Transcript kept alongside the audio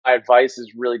my advice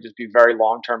is really just be very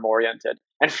long-term oriented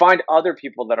and find other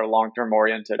people that are long-term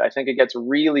oriented. I think it gets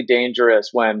really dangerous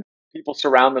when people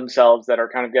surround themselves that are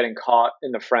kind of getting caught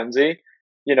in the frenzy.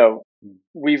 You know,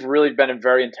 we've really been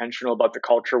very intentional about the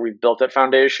culture we've built at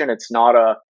Foundation. It's not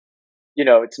a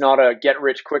get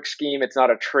rich quick scheme. It's not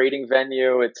a trading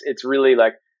venue. It's really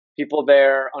like people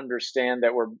there understand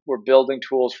that we're building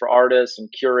tools for artists and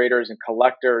curators and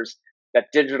collectors, that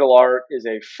digital art is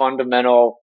a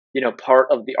fundamental, part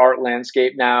of the art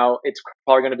landscape now. It's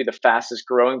probably going to be the fastest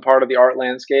growing part of the art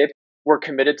landscape. We're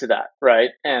committed to that, right?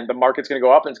 And the market's going to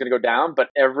go up and it's going to go down, but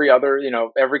every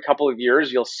couple of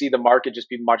years you'll see the market just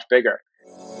be much bigger.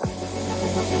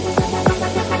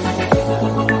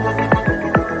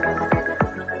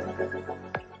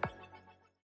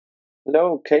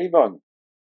 Hello, Kayvon.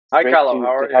 Hi, Great Carlo. How to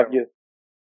are have you? you.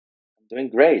 I'm doing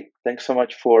great. Thanks so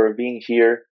much for being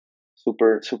here.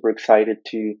 Super, super excited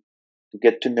to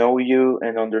get to know you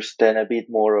and understand a bit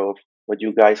more of what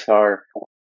you guys are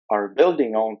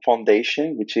building on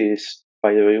Foundation, which is,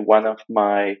 by the way, one of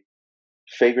my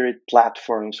favorite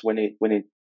platforms when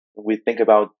we think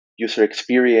about user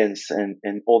experience and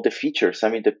all the features. I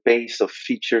mean, the base of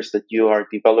features that you are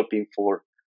developing for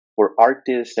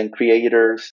artists and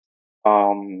creators,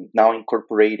 now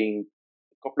incorporating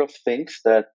a couple of things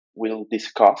that we'll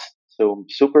discuss. So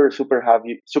super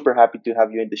happy to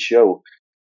have you in the show.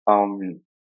 Um,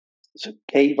 so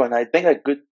Kayvon, I think a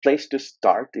good place to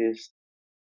start is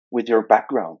with your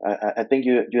background. I think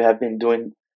you have been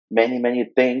doing many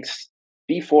things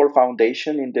before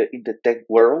Foundation in the tech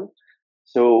world.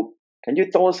 So can you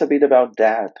tell us a bit about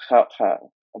that?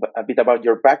 A bit about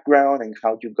your background and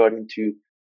how you got into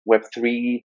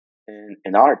Web3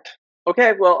 and art?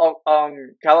 Okay, well,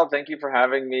 Carlo, thank you for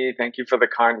having me. Thank you for the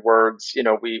kind words.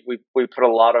 We put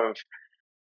a lot of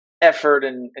effort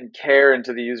and care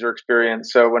into the user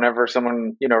experience. So whenever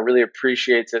someone, really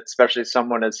appreciates it, especially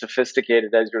someone as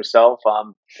sophisticated as yourself, I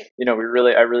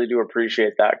really do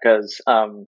appreciate that because,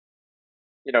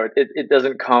 it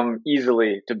doesn't come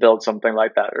easily to build something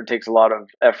like that. It takes a lot of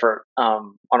effort,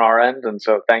 on our end. And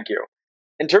so thank you.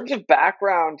 In terms of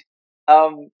background,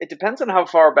 it depends on how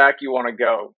far back you want to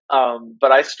go.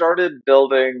 But I started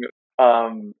building,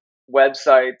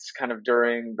 websites kind of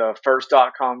during the first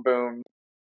 .com boom.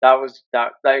 That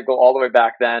go all the way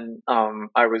back then.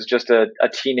 I was just a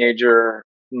teenager,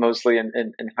 mostly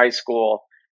in high school,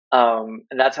 and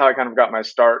that's how I kind of got my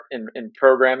start in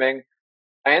programming.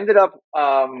 I ended up,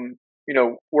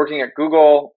 working at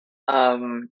Google,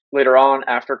 later on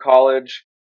after college,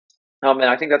 and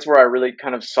I think that's where I really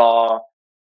kind of saw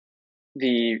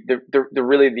the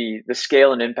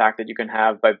scale and impact that you can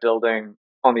have by building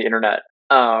on the internet,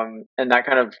 and that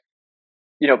kind of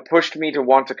pushed me to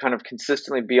want to kind of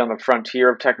consistently be on the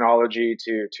frontier of technology,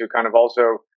 to kind of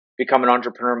also become an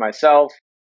entrepreneur myself.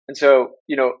 And so,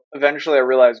 eventually I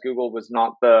realized Google was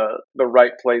not the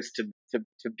right place to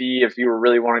be if you were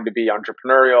really wanting to be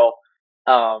entrepreneurial.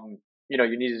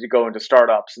 You needed to go into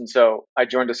startups. And so I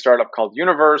joined a startup called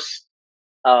Universe,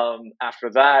 after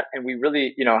that. And we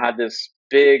really, had this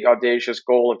big audacious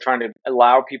goal of trying to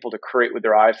allow people to create with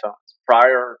their iPhones.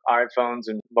 Prior iPhones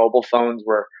and mobile phones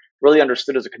were really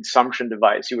understood as a consumption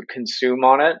device. You would consume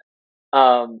on it.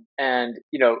 And,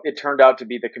 it turned out to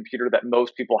be the computer that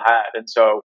most people had. And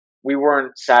so we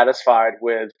weren't satisfied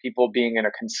with people being in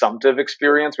a consumptive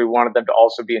experience. We wanted them to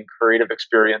also be in creative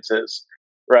experiences,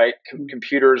 right?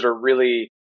 Computers are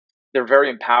really, they're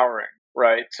very empowering,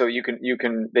 right? So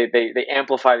they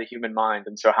amplify the human mind.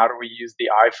 And so how do we use the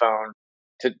iPhone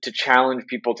to challenge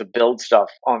people to build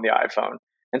stuff on the iPhone?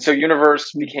 And so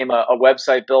Universe became a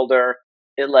website builder.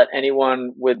 It let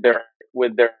anyone with their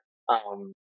with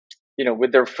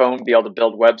their phone be able to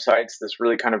build websites. This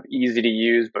really kind of easy to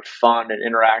use but fun and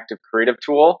interactive creative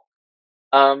tool.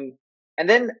 And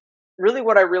then really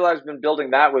what I realized when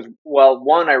building that was, well,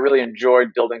 one, I really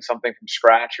enjoyed building something from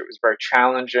scratch. It was very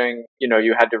challenging.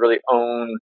 You had to really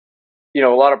own, a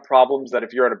lot of problems that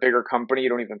if you're at a bigger company, you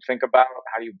don't even think about.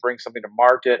 How do you bring something to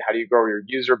market? How do you grow your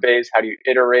user base? How do you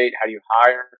iterate? How do you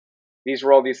hire? These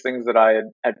were all these things that I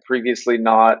had previously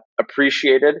not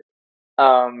appreciated.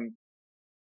 Um,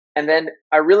 and then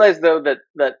I realized though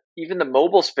that even the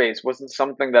mobile space wasn't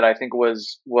something that I think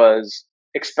was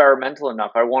experimental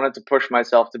enough. I wanted to push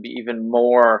myself to be even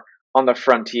more on the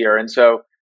frontier. And so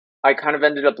I kind of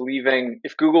ended up leaving.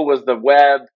 If Google was the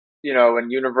web,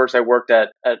 and Universe I worked at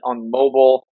on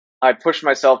mobile, I pushed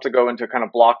myself to go into kind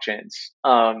of blockchains.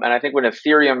 And I think when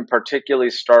Ethereum particularly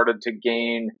started to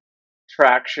gain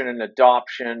traction and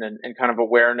adoption and kind of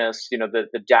awareness, the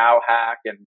DAO hack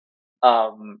and,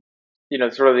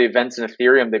 sort of the events in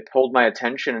Ethereum, they pulled my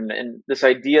attention, and this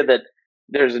idea that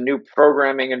there's a new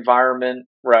programming environment,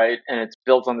 right? And it's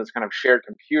built on this kind of shared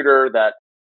computer that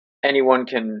anyone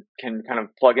can kind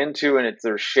of plug into, and it's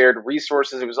there's shared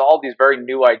resources. It was all these very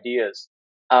new ideas,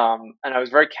 and I was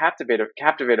very captivated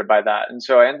by that. And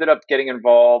so I ended up getting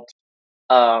involved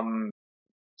um,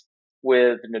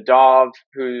 with Nadav,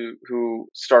 who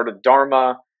started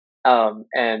Dharma,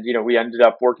 and we ended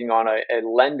up working on a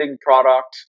lending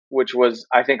product, which was,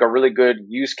 I think, a really good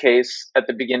use case at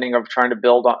the beginning of trying to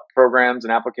build programs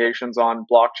and applications on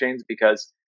blockchains.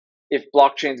 Because if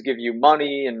blockchains give you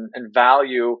money and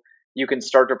value, you can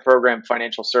start to program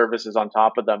financial services on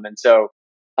top of them. And so,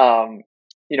 um,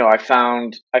 I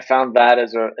found that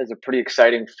as a pretty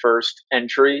exciting first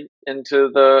entry into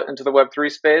the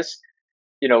Web3 space.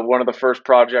 One of the first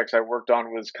projects I worked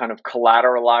on was kind of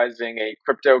collateralizing a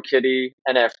CryptoKitty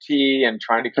NFT and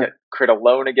trying to create a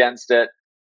loan against it.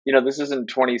 This is in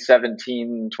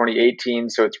 2017, 2018,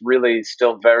 so it's really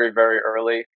still very, very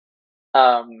early.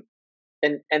 Um,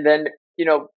 and then,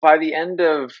 by the end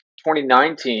of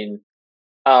 2019,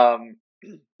 um,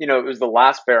 it was the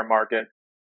last bear market.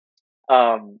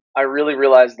 I really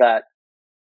realized that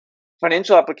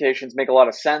financial applications make a lot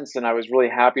of sense, and I was really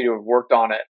happy to have worked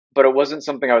on it. But it wasn't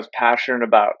something I was passionate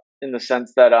about, in the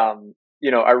sense that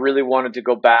I really wanted to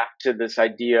go back to this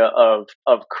idea of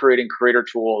creating creator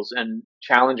tools and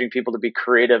challenging people to be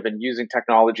creative and using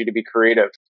technology to be creative.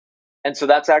 And so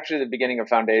that's actually the beginning of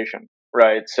Foundation,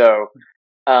 right? So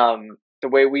the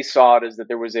way we saw it is that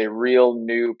there was a real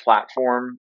new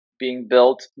platform being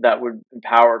built that would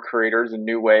empower creators in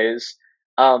new ways,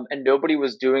 and nobody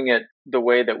was doing it the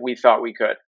way that we thought we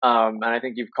could. And I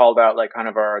think you've called out like kind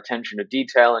of our attention to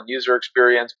detail and user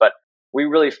experience, but we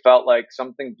really felt like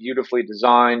something beautifully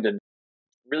designed and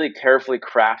really carefully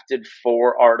crafted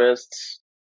for artists,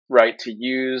 right, to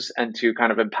use and to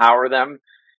kind of empower them.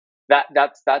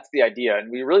 That's the idea, and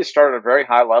we really started at a very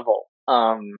high level.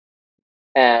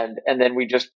 And then we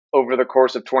just, over the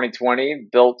course of 2020,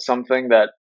 built something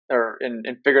that,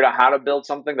 and figured out how to build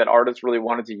something that artists really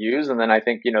wanted to use. And then I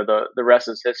think the rest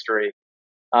is history.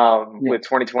 Yeah. With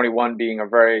 2021 being a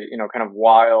very kind of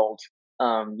wild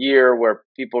year where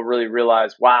people really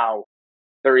realize, wow,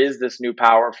 there is this new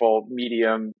powerful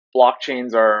medium.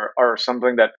 Blockchains are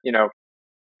something that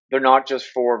they're not just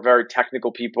for very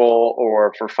technical people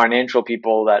or for financial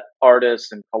people. That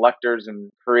artists and collectors and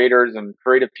creators and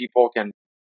creative people can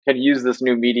use this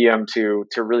new medium to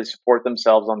really support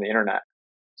themselves on the internet.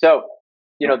 So,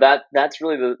 that's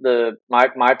really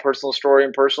my personal story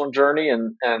and personal journey,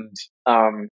 and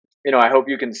I hope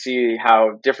you can see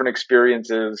how different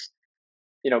experiences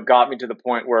got me to the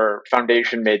point where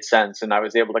Foundation made sense, and I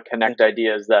was able to Yeah. connect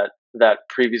ideas that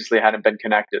previously hadn't been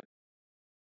connected.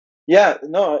 Yeah,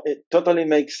 no, it totally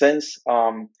makes sense.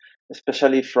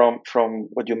 Especially from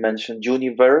what you mentioned,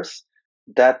 universe.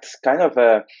 That's kind of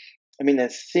a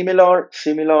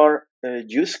similar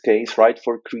use case, right?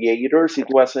 For creators, it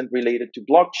wasn't related to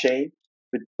blockchain,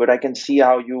 but I can see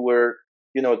how you were,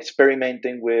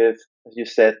 experimenting with, as you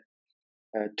said,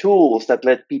 tools that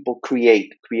let people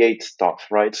create stuff,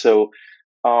 right? So,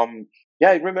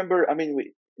 yeah, I remember. I mean,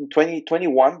 in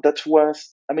 2021, that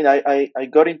was. I mean, I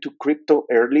got into crypto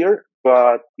earlier,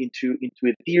 but into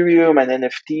Ethereum and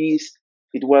NFTs,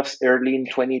 it was early in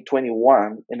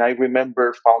 2021, and I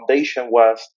remember Foundation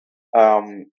was.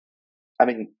 Um, I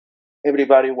mean,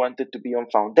 everybody wanted to be on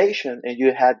Foundation, and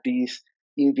you had this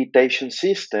invitation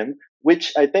system,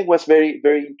 which I think was very,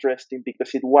 very interesting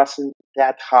because it wasn't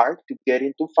that hard to get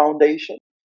into Foundation,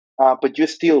 but you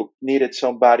still needed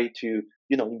somebody to,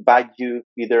 invite you,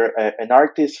 either an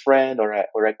artist friend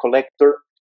or a collector.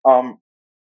 Um,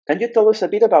 can you tell us a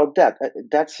bit about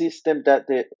that system that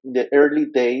in the early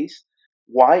days?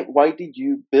 Why did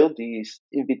you build this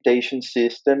invitation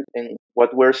system, and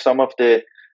what were some of the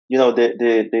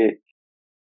the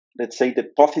let's say the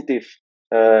positive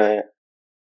uh,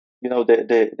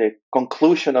 the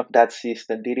conclusion of that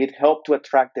system? Did it help to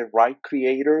attract the right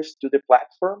creators to the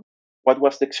platform? What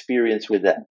was the experience with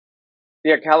that?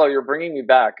 Yeah, Callow, you're bringing me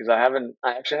back because I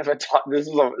actually haven't taught.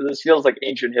 This feels like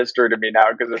ancient history to me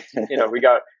now, because it's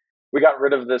we got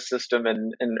rid of this system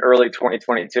in early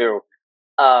 2022.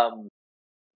 Um,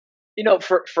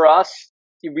 for us,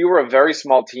 we were a very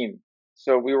small team.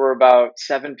 So we were about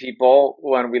 7 people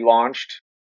when we launched.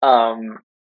 Um,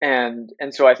 and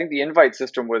so I think the invite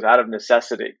system was out of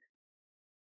necessity,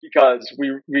 because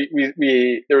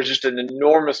we there was just an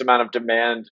enormous amount of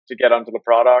demand to get onto the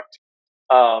product.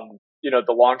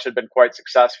 The launch had been quite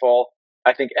successful.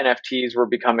 I think NFTs were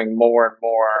becoming more and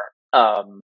more,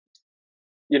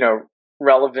 you know,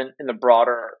 relevant in the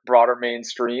broader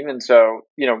mainstream. And so,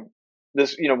 we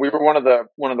were one of the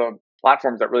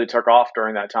platforms that really took off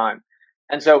during that time.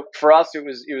 And so for us, it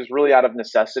was really out of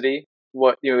necessity.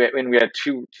 And we had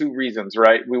two reasons,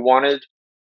 right? We wanted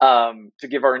to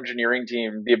give our engineering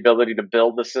team the ability to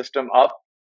build the system up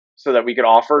so that we could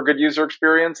offer a good user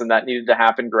experience, and that needed to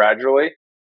happen gradually.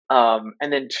 And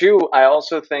then two, I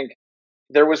also think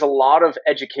there was a lot of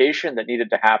education that needed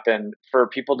to happen for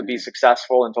people to be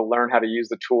successful and to learn how to use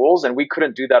the tools, and we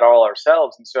couldn't do that all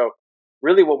ourselves. And so,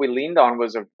 really, what we leaned on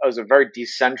was a very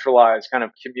decentralized kind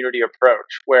of community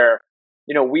approach, where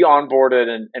we onboarded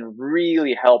and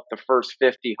really helped the first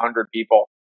 50, 100 people.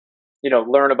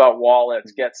 Learn about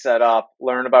wallets, get set up,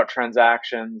 learn about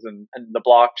transactions and the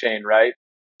blockchain, right?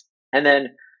 And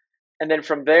then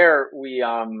from there we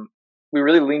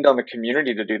really leaned on the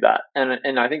community to do that.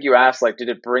 And I think you asked, like, did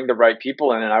it bring the right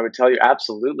people in? And I would tell you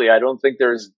absolutely. I don't think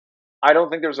there's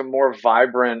a more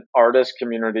vibrant artist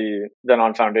community than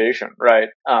on Foundation, right?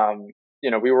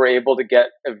 We were able to get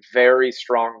a very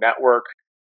strong network,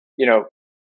 you know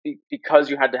because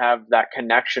you had to have that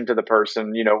connection to the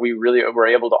person. We really were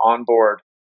able to onboard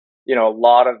a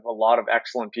lot of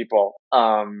excellent people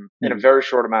in a Mhm. very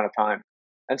short amount of time.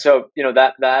 And so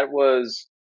that was,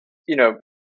 you know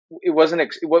it wasn't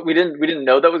what we didn't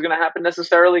know that was going to happen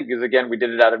necessarily, because again we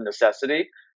did it out of necessity.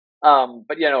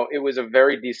 But it was a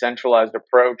very decentralized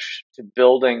approach to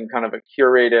building kind of a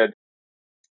curated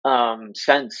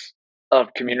sense of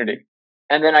Mhm. community.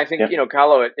 And then I think, Yeah.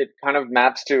 Kahlo, it kind of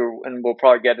maps to, and we'll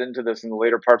probably get into this in the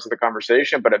later parts of the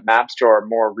conversation, but it maps to our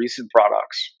more recent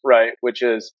products, right? Which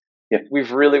is, Yeah.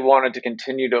 we've really wanted to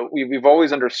continue to, we've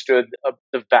always understood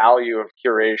the value of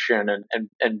curation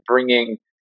and bringing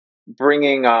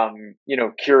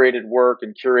curated work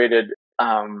and curated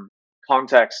um,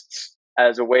 contexts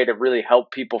as a way to really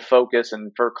help people focus,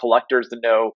 and for collectors to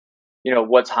know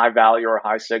what's high value or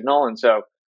high signal. And so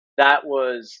that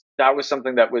was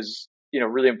something that was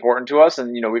really important to us,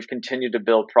 and we've continued to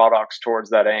build products towards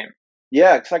that aim.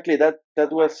 Yeah, exactly. That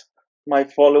was my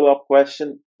follow-up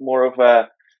question. More of a,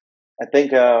 I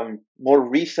think, more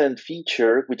recent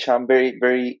feature, which I'm very,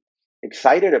 very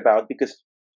excited about because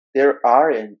there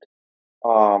aren't.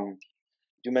 Um,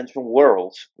 you mentioned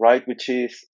worlds, right? Which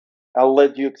is, I'll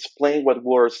let you explain what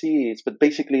worlds is, but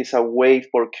basically it's a way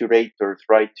for curators,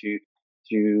 right, to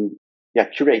yeah,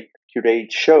 curate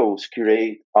shows,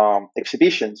 curate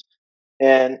exhibitions.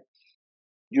 And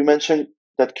you mentioned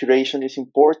that curation is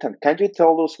important. Can you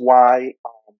tell us why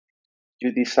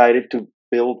you decided to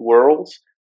build worlds,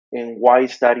 and why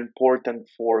is that important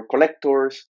for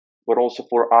collectors, but also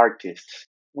for artists?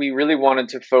 We really wanted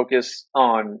to focus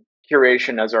on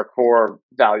curation as our core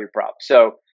value prop.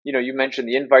 So, you mentioned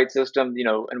the invite system,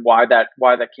 and why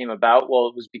that came about. Well,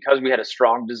 it was because we had a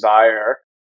strong desire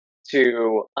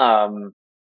to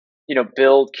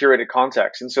build curated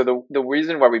context. And so the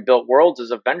reason why we built worlds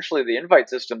is eventually the invite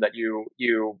system that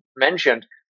you mentioned.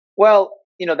 Well,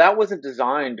 that wasn't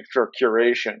designed for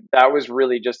curation. That was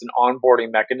really just an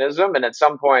onboarding mechanism. And at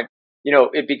some point,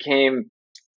 it became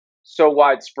so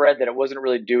widespread that it wasn't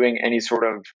really doing any sort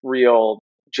of real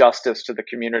justice to the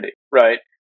community, right?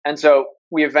 And so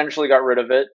we eventually got rid of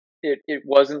it. It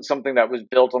wasn't something that was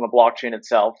built on the blockchain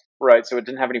itself, right? So it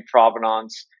didn't have any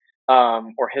provenance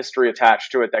or history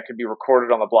attached to it that could be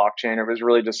recorded on the blockchain. It was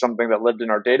really just something that lived in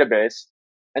our database.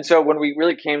 And so when we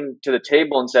really came to the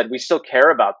table and said, we still care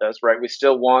about this, right? We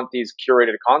still want these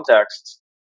curated contexts.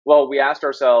 Well, we asked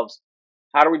ourselves,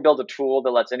 how do we build a tool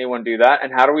that lets anyone do that?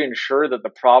 And how do we ensure that the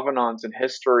provenance and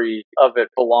history of it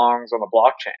belongs on the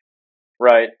blockchain,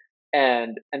 right?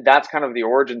 And that's kind of the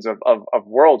origins of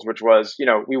Worlds, which was,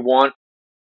 we want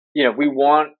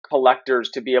collectors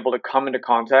to be able to come into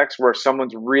context where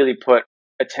someone's really put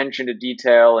attention to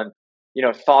detail and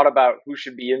thought about who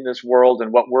should be in this world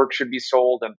and what work should be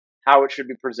sold and how it should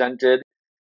be presented.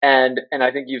 And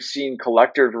I think you've seen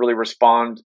collectors really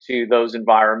respond to those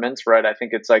environments, right? I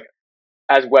think it's like,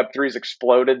 as Web3's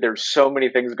exploded, there's so many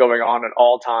things going on at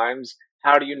all times.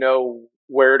 How do you know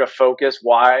where to focus?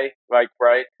 Why? Like,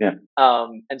 right? Yeah.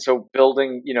 And so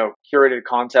building, curated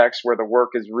context where the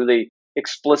work is really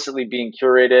explicitly being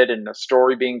curated and a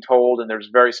story being told, and there's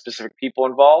very specific people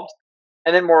involved.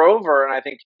 And then, moreover, and I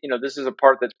think this is a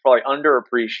part that's probably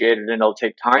underappreciated, and it'll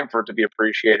take time for it to be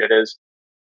appreciated, is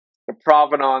the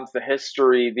provenance, the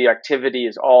history, the activity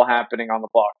is all happening on the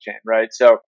blockchain, right?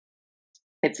 So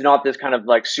it's not this kind of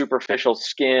like superficial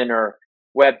skin or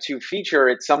Web 2 feature.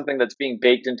 It's something that's being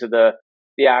baked into the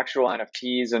actual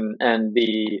NFTs and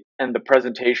the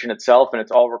presentation itself, and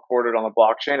it's all recorded on the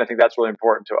blockchain. I think that's really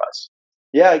important to us.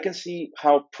 Yeah, I can see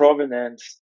how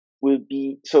provenance will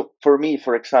be. So for me,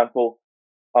 for example,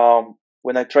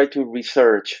 when I try to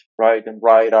research, right, and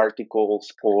write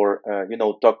articles or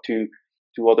talk to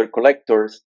other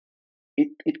collectors,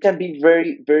 it can be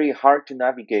very, very hard to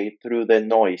navigate through the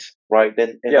noise, right?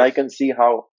 And I Yes. can see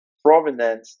how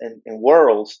provenance and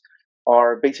worlds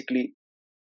are basically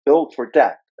built for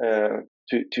that,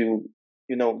 to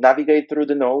navigate through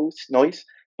the noise.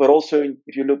 But also,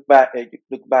 if you look back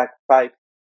five,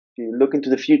 if you look into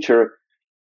the future,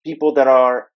 people that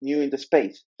are new in the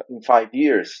space in 5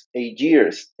 years, 8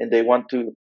 years, and they want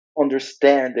to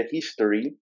understand the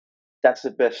history, that's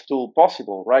the best tool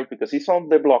possible, right? Because it's on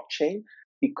the blockchain.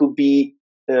 It could be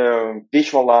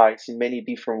visualized in many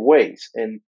different ways,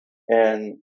 and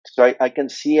so I can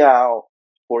see how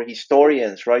for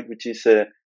historians, right, which is a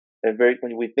very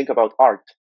when we think about art,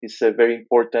 it's a very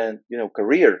important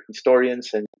career. Historians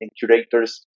and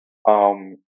curators.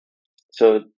 Um,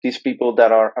 so these people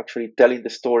that are actually telling the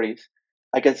stories,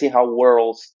 I can see how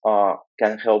worlds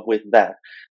can help with that.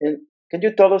 And can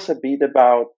you tell us a bit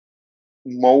about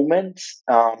moments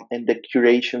and the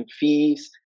curation fees?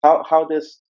 How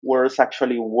does words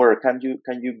actually work? Can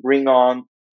you bring on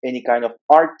any kind of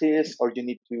artist, or you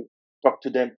need to talk to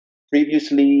them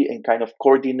previously and kind of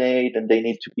coordinate, and they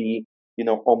need to be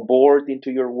on board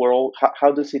into your world?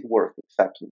 How does it work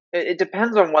exactly? It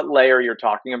depends on what layer you're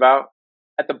talking about.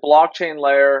 At the blockchain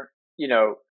layer,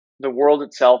 the world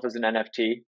itself is an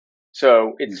NFT.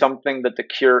 So it's Mm. something that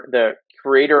the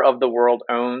creator of the world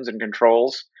owns and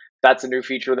controls. That's a new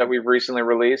feature that we've recently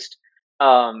released.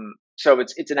 So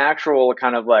it's an actual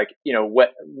kind of like,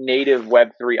 native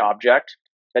Web3 object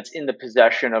that's in the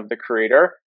possession of the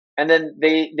creator. And then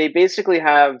they basically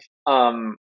have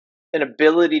an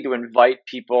ability to invite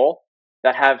people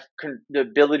that have the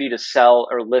ability to sell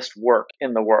or list work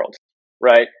in the world,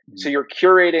 right? So Mm. you're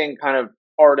curating kind of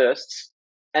artists,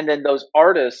 and then those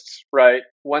artists, right?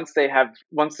 Once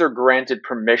they're granted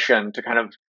permission to kind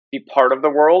of be part of the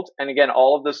world, and again,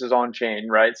 all of this is on chain,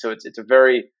 right? So it's a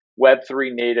very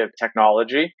Web3 native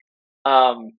technology.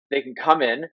 They can come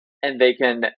in and they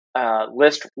can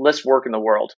list work in the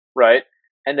world, right?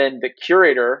 And then the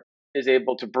curator is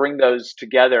able to bring those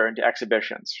together into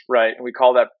exhibitions, right? And we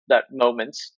call that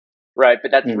moments, right?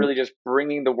 But that's Mm. really just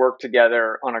bringing the work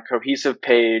together on a cohesive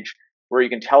page where you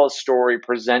can tell a story,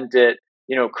 present it,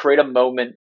 create a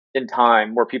moment in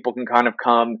time where people can kind of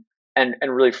come and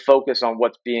really focus on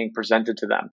what's being presented to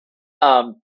them.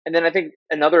 And then I think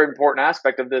another important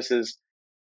aspect of this is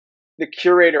the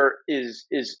curator is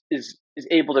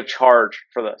able to charge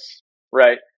for this,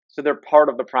 right? So they're part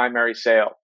of the primary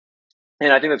sale.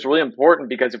 And I think that's really important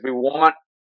because if we want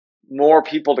more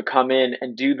people to come in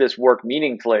and do this work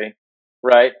meaningfully,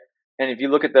 right? And if you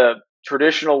look at the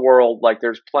traditional world, like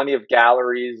there's plenty of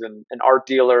galleries and art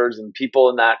dealers and people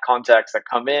in that context that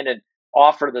come in and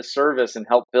offer the service and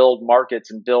help build markets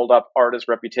and build up artist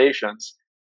reputations.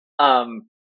 Um,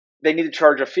 they need to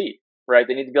charge a fee, right?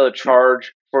 They need to be able to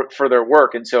charge for their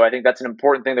work. And so I think that's an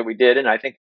important thing that we did. And I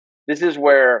think this is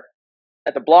where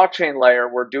at the blockchain layer,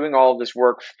 we're doing all of this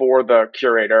work for the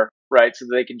curator, right? So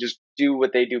that they can just do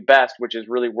what they do best, which is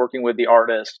really working with the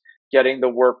artist, getting the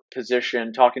work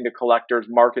positioned, talking to collectors,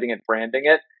 marketing it, branding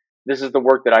it. This is the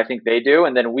work that I think they do.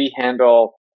 And then we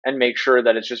handle and make sure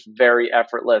that it's just very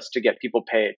effortless to get people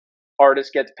paid.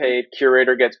 Artist gets paid,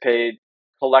 curator gets paid,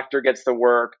 collector gets the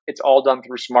work. It's all done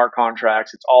through smart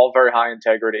contracts. It's all very high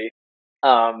integrity.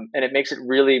 And it makes it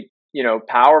really,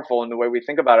 powerful. And the way we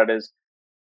think about it is,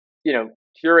 you know,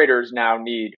 curators now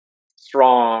need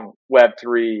strong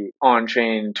Web3 on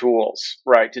chain tools,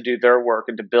 right, to do their work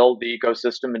and to build the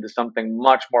ecosystem into something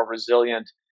much more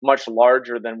resilient, much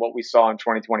larger than what we saw in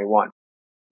 2021.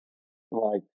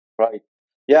 Right, right.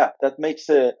 Yeah, that makes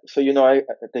the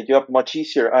job much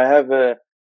easier. I have a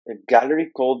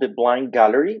gallery called the Blind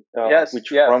Gallery, Yes,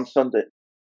 which runs yes.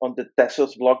 on the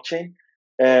Tesos blockchain,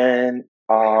 and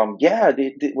yeah,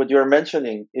 what you're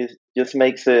mentioning is just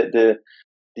makes the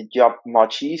job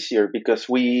much easier because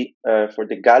we for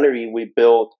the gallery we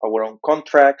build our own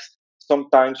contracts.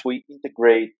 Sometimes we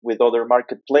integrate with other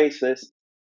marketplaces,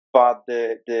 but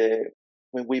the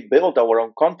when we build our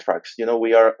own contracts,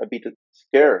 we are a bit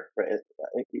scared. Right?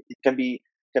 It can be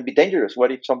dangerous.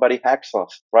 What if somebody hacks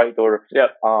us, right? Or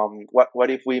Yep. what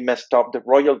if we messed up the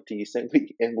royalties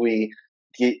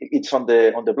it's on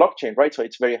the blockchain, right? So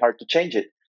it's very hard to change it.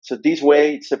 So this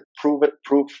way, it's a proof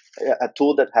a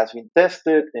tool that has been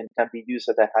tested and can be used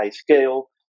at a high scale.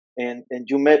 And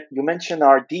you mentioned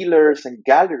our dealers and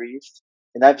galleries,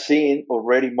 and I've seen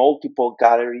already multiple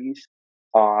galleries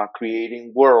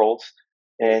creating worlds,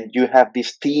 and you have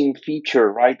this team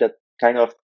feature, right? That kind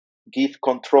of give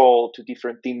control to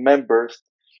different team members.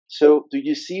 So, do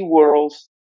you see worlds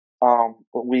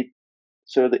with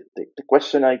So the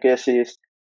question, I guess, is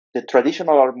the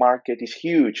traditional art market is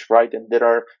huge, right? And there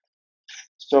are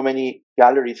so many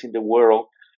galleries in the world.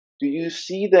 Do you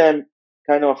see them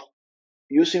kind of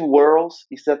using worlds?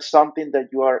 Is that something that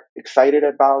you are excited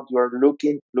about? You are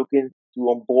looking to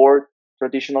onboard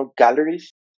traditional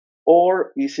galleries,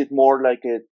 or is it more like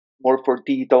a more for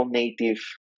digital native,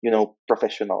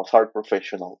 professionals, art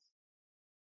professionals?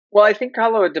 Well, I think,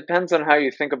 Carlo, it depends on how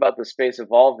you think about the space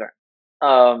evolving.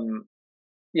 Um,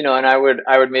 and I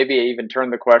would maybe even turn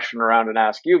the question around and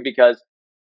ask you, because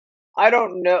I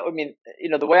don't know. I mean,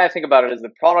 the way I think about it is the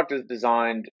product is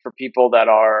designed for people that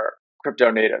are crypto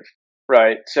native,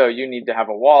 right? So you need to have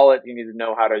a wallet. You need to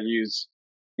know how to use,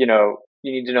 you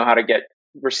need to know how to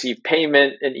receive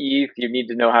payment in ETH. You need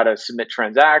to know how to submit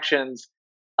transactions.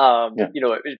 Yeah,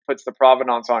 It puts the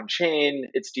provenance on chain.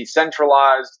 It's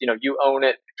decentralized. You own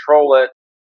it, control it.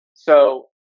 So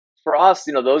for us,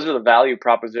 those are the value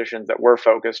propositions that we're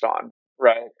focused on,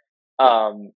 right? yeah,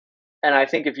 Um, and I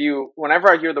think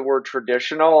whenever I hear the word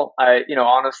traditional,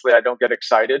 honestly, I don't get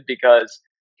excited because,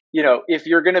 if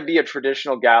you're going to be a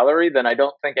traditional gallery, then I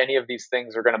don't think any of these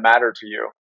things are going to matter to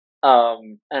you.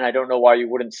 And I don't know why you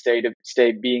wouldn't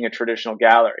stay being a traditional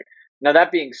gallery. Now,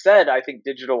 that being said, I think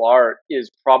digital art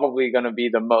is probably going to be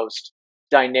the most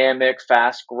dynamic,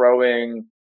 fast growing,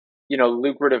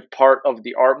 lucrative part of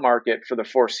the art market for the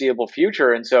foreseeable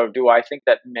future. And so, do I think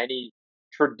that many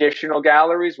traditional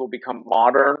galleries will become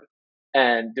modern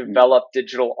and mm, develop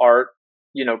digital art,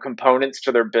 components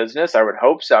to their business? I would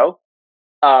hope so.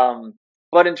 Um,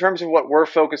 but in terms of what we're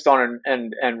focused on,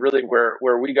 and really where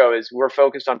we go, is we're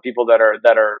focused on people that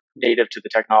are native to the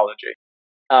technology.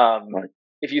 Um, right,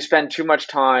 if you spend too much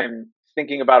time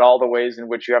thinking about all the ways in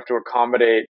which you have to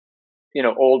accommodate,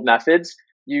 old methods,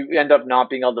 you end up not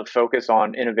being able to focus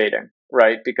on innovating,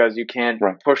 right? Because you can't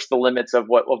right, push the limits of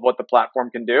what the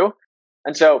platform can do.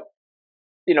 And so,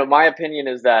 my opinion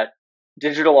is that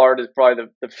digital art is probably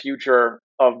the future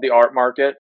of the art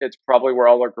market. It's probably where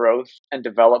all our growth and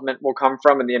development will come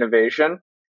from, and the innovation.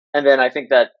 And then I think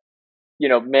that,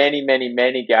 many, many,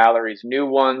 many galleries, new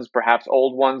ones, perhaps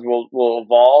old ones, will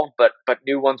evolve, but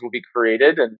new ones will be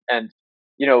created. And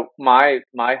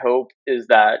my hope is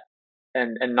that,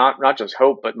 and not just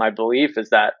hope, but my belief is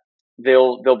that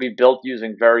they'll be built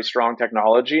using very strong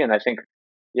technology. And I think,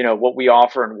 what we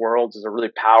offer in Worlds is a really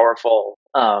powerful,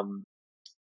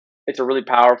 it's a really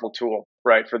powerful tool,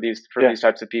 right, for these yeah,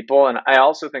 types of people. And I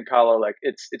also think, Carlo, like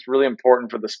it's really important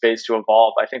for the space to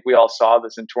evolve. I think we all saw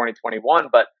this in 2021,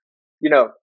 but you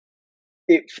know,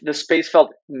 the space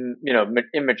felt,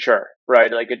 immature,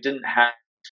 right? Like it didn't have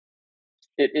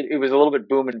it was a little bit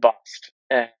boom and bust.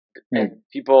 And mm,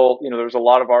 people, there was a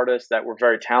lot of artists that were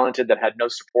very talented that had no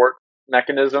support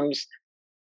mechanisms.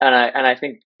 And I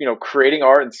think, creating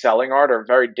art and selling art are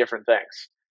very different things.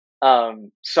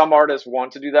 Some artists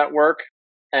want to do that work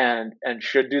and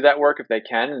should do that work if they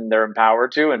can, and they're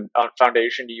empowered to. And on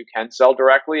Foundation, you can sell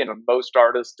directly, and most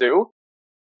artists do.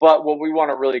 But what we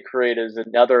want to really create is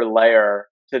another layer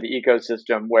to the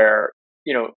ecosystem where,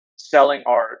 selling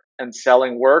art and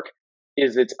selling work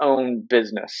is its own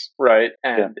business, right?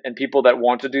 yeah. And people that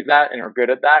want to do that and are good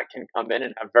at that can come in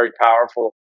and have very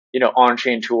powerful,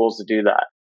 on-chain tools to do that.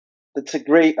 That's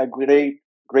great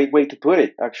way to put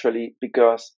it, actually,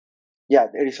 because yeah,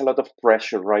 there is a lot of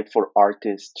pressure, right, for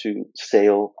artists to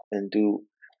sell and do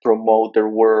promote their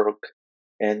work,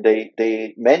 and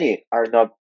they many are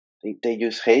not. They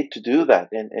just hate to do that,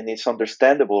 and it's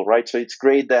understandable, right? So it's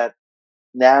great that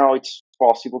now it's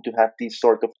possible to have these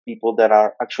sort of people that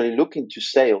are actually looking to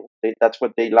sell. That's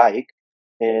what they like,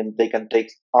 and they can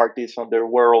take artists on their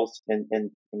worlds and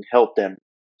help them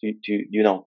to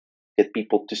get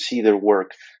people to see their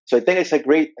work. So I think it's a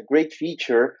great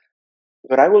feature.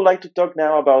 But I would like to talk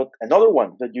now about another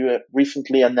one that you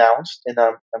recently announced, and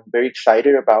I'm very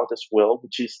excited about as well,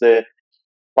 which is the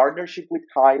partnership with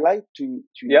Highlight to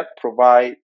Yep.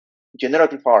 provide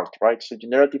generative art, right? So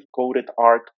generative coded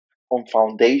art on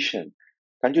Foundation.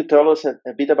 Can you tell us a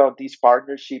bit about this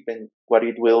partnership and what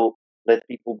it will let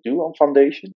people do on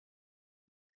Foundation?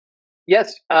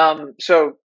 Yes.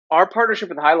 So our partnership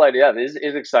with Highlight, yeah, is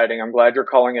exciting. I'm glad you're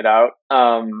calling it out.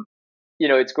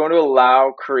 It's going to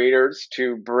allow creators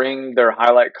to bring their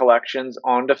highlight collections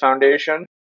onto Foundation.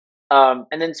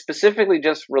 And then specifically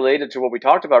just related to what we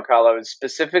talked about, Carlo, is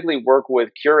specifically work with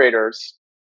curators,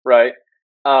 right?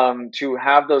 To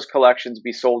have those collections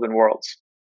be sold in Worlds.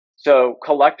 So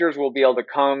collectors will be able to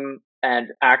come and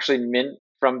actually mint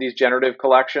from these generative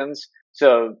collections.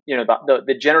 So,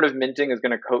 the generative minting is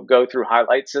going to go through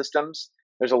highlight systems.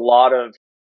 There's a lot of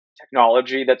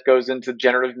technology that goes into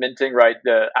generative minting, right?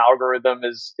 The algorithm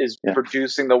is Yeah.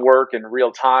 producing the work in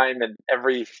real time, and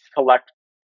every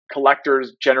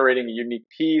collector's generating a unique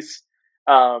piece,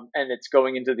 and it's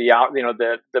going into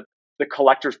the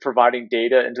collector's providing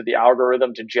data into the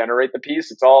algorithm to generate the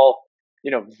piece. It's all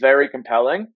very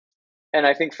compelling, and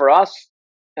I think for us,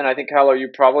 and I think Carlo, you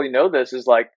probably know this, is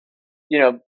like you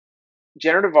know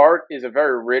generative art is a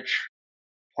very rich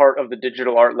part of the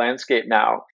digital art landscape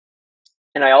now.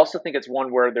 And I also think it's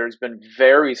one where there's been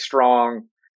very strong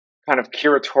kind of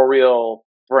curatorial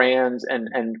brands and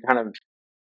kind of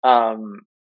um,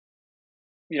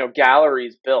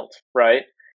 galleries built, right?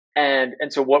 And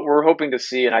so what we're hoping to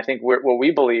see, and I think what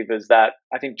we believe is that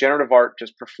I think generative art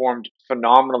just performed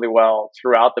phenomenally well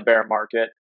throughout the bear market.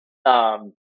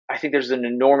 um, I think there's an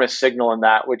enormous signal in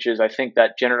that, which is I think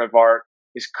that generative art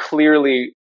is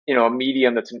clearly a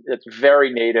medium that's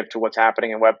very native to what's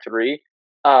happening in Web3,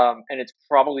 and it's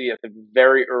probably at the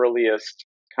very earliest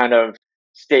kind of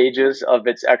stages of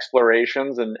its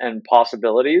explorations and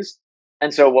possibilities.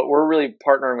 And so what we're really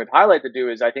partnering with Highlight to do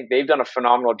is I think they've done a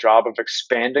phenomenal job of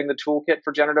expanding the toolkit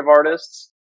for generative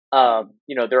artists.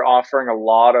 They're offering a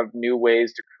lot of new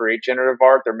ways to create generative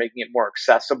art. They're making it more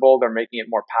accessible. They're making it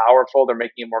more powerful. They're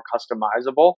making it more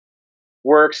customizable.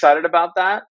 We're excited about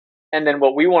that. And then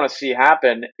what we want to see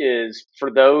happen is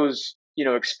for those,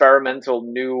 experimental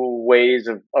new ways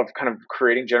of kind of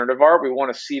creating generative art, we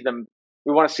want to see them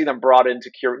brought into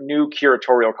new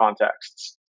curatorial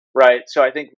contexts, right? So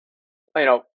I think, you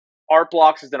know, Art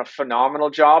Blocks has done a phenomenal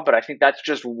job, but I think that's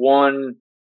just one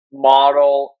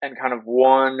model and kind of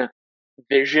one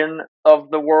vision of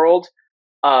the world.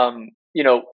 Um, you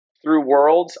know, through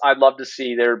Worlds, I'd love to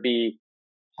see there be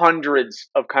hundreds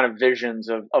of kind of visions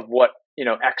of what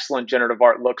excellent generative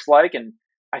art looks like, and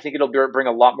I think it'll bring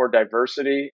a lot more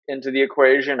diversity into the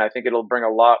equation. I think it'll bring a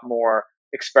lot more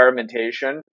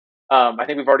experimentation. I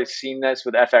think we've already seen this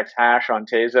with FX Hash on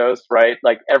Tezos, right?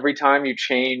 Like every time you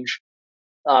change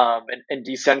and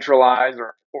decentralize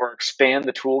or expand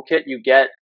the toolkit, you get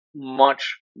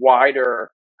much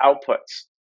wider outputs.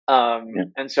 Yeah.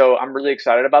 And so I'm really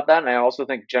excited about that. And I also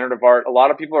think generative art, a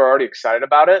lot of people are already excited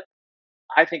about it.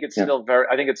 Yeah. I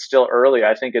think it's still early.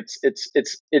 I think I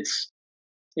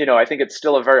think it's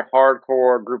still a very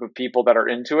hardcore group of people that are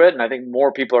into it. And I think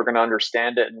more people are going to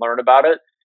understand it and learn about it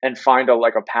and find a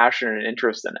passion and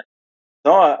interest in it.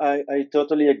 No, I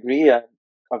totally agree. I'm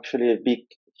actually a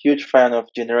huge fan of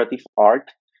generative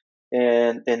art,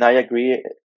 and I agree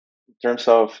in terms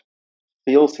of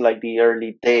feels like the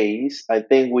early days. I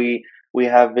think we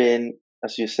have been,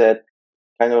 as you said,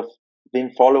 kind of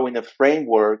been following a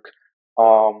framework,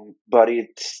 but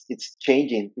it's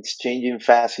changing. It's changing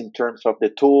fast in terms of the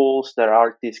tools that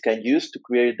artists can use to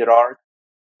create their art.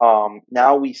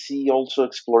 Now we see also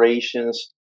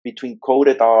explorations between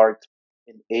coded art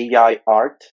and AI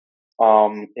art.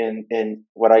 And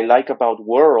what I like about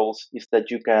Worlds is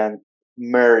that you can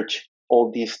merge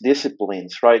all these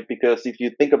disciplines, right? Because if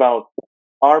you think about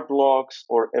art blocks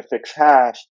or FX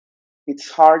hash,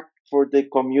 it's hard for the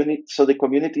community. So the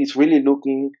community is really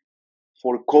looking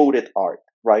for coded art,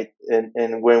 right? And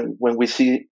when we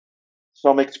see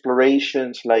some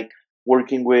explorations like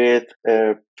working with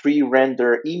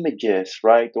pre-render images,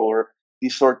 right, or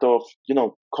this sort of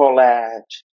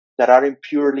collage that aren't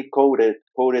purely coded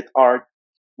art,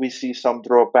 we see some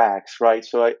drawbacks, right?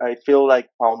 So I feel like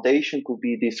Foundation could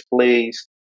be this place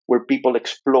where people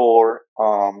explore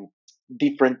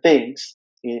different things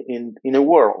in a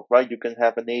world, right? You can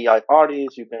have an AI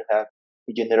artist, you can have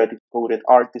a generative coded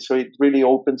artist, so it really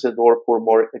opens the door for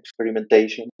more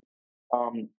experimentation.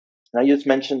 um, I just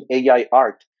mentioned AI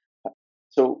art.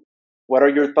 So, what are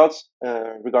your thoughts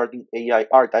regarding AI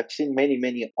art? I've seen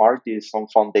many artists on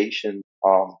Foundation,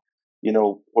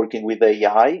 working with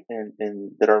AI,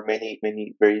 and there are many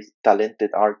very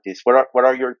talented artists. What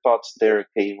are your thoughts there,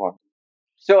 Kayvon?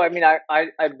 So, I mean,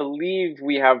 I believe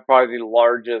we have probably the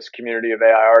largest community of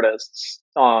AI artists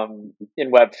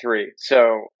in Web3.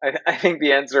 So I think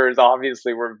the answer is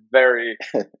obviously we're very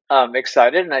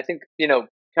excited. And I think,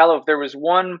 Callo, if there was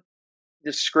one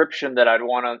description that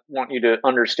want you to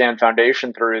understand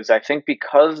Foundation through is I think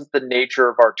because the nature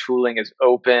of our tooling is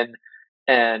open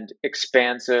and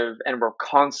expansive and we're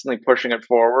constantly pushing it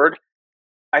forward,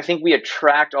 I think we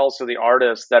attract also the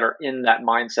artists that are in that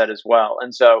mindset as well.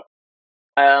 And so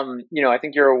I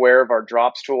think you're aware of our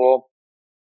drops tool,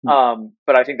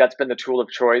 but I think that's been the tool of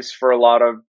choice for a lot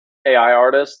of AI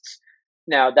artists.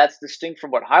 Now, that's distinct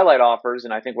from what Highlight offers,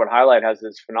 and I think what Highlight has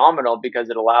is phenomenal because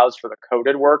it allows for the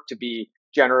coded work to be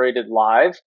generated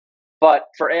live. But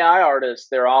for AI artists,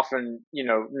 they're often,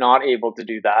 not able to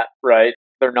do that, right?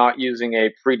 they're not using a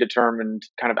predetermined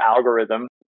kind of algorithm.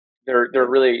 They're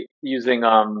really using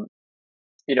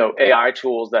AI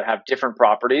tools that have different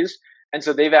properties. And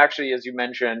so they've actually, as you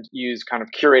mentioned, used kind of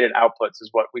curated outputs is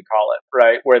what we call it,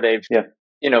 right? Where they've Yeah.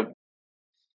 you know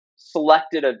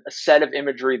selected a set of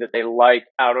imagery that they like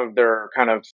out of their kind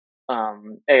of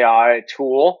AI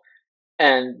tool,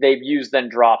 and they've used then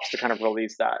drops to kind of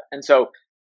release that. And so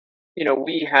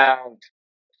we have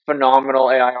phenomenal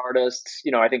AI artists.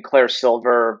 I think Claire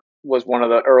Silver was one of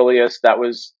the earliest that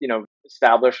was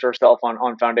established herself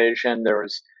on Foundation. There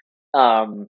was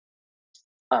um,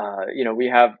 we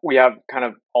have kind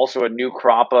of also a new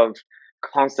crop of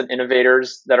constant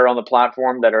innovators that are on the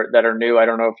platform that are new. I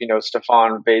don't know if you know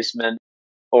Stefan Basement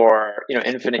or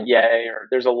Infinite Yay, or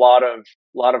there's a lot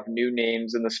of new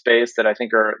names in the space that I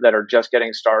think are just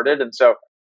getting started. And so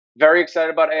very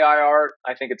excited about AI art.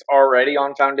 I think it's already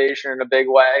on Foundation in a big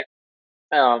way.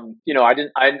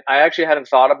 I actually hadn't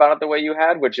thought about it the way you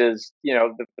had, which is,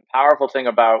 the powerful thing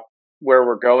about where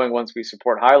we're going once we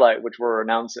support Highlight, which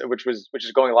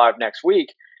is going live next week,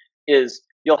 is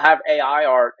you'll have AI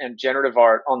art and generative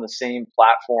art on the same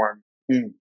platform.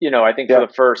 Mm. I think for Yeah.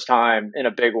 the first time in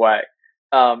a big way.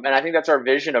 And I think that's our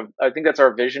vision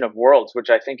of Worlds, which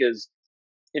I think is,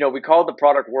 we call it the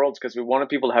product Worlds because we wanted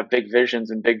people to have big visions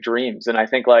and big dreams. And I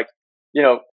think you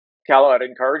know, Callow, I'd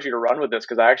encourage you to run with this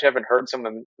because I actually haven't heard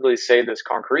someone really say this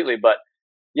concretely, but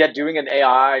yeah, doing an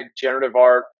AI generative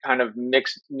art kind of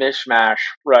mixed mishmash,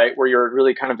 right? Where you're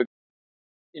really kind of,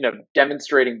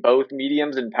 demonstrating both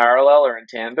mediums in parallel or in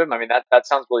tandem. I mean, that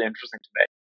sounds really interesting to me.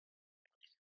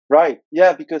 Right.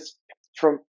 Yeah, because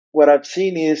from what I've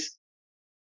seen is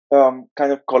kind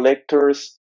of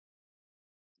collectors,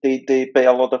 they pay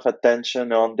a lot of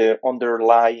attention on the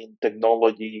underlying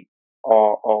technology,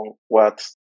 on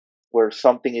what's where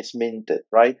something is minted,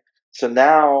 right? So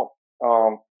now,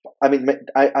 um, I mean,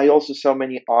 I also saw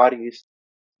many artists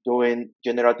doing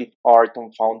generative art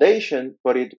on Foundation,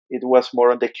 but it was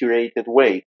more on the curated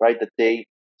way, right? That they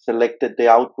selected the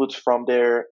outputs from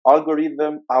their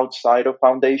algorithm outside of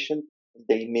Foundation, and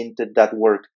they minted that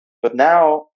work. But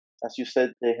now, as you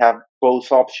said, they have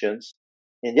both options.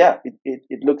 And yeah,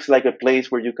 it looks like a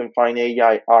place where you can find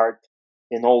AI art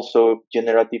and also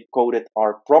generative coded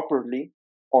art properly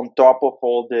on top of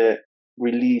all the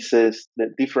releases,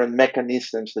 the different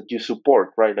mechanisms that you support,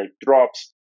 right? Like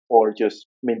drops, or just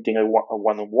minting a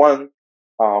one-on-one.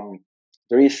 Um,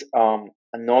 there is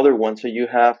another one. So you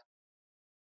have,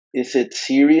 is it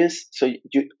series? So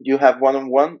you have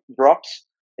one-on-one drops,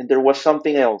 and there was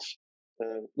something else.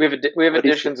 We have What is it?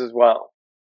 additions as well.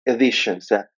 Editions?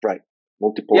 That right?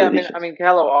 Multiple Yeah, I mean, I editions. mean,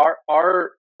 Callow,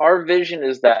 our vision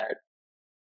is that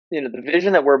the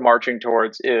vision that we're marching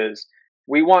towards is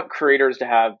we want creators to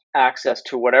have access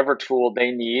to whatever tool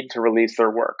they need to release their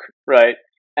work, right?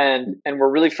 And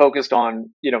we're really focused on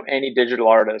any digital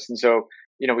artist. And so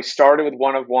we started with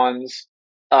one of ones.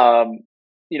 um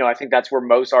I think that's where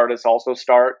most artists also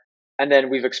start, and then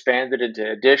we've expanded into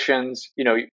editions.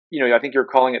 I think you're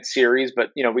calling it series, but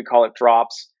we call it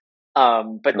drops.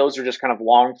 But those are just kind of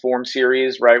long form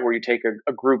series, right, where you take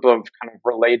a group of kind of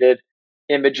related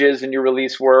images in your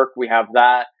release work. We have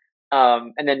that.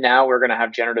 And then now we're going to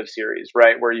have generative series,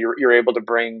 right, where you're able to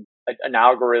bring an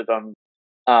algorithm,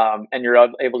 and you're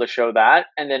able to show that.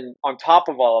 And then on top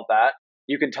of all of that,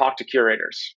 you can talk to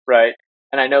curators, right?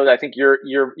 And I know that I think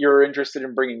you're interested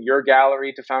in bringing your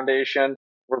gallery to Foundation.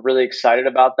 We're really excited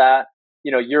about that.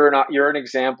 You're an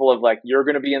example of, like, you're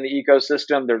going to be in the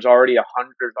ecosystem. There's already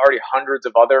hundreds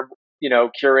of other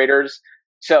curators.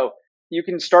 So you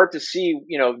can start to see,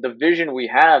 the vision we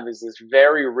have is this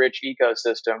very rich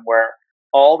ecosystem where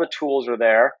all the tools are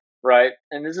there, right?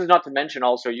 And this is not to mention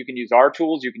also you can use our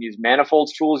tools, you can use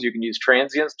Manifolds tools, you can use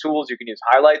Transients tools, you can use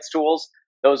Highlights tools.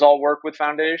 Those all work with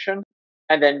Foundation.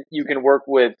 And then you can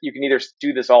either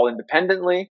do this all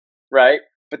independently, right?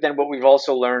 But then what we've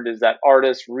also learned is that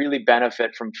artists really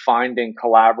benefit from finding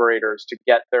collaborators to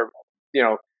get their,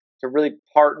 to really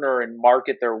partner and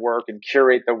market their work and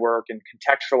curate the work and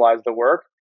contextualize the work.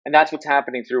 And that's what's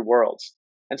happening through Worlds.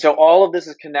 And so all of this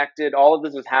is connected. All of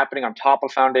this is happening on top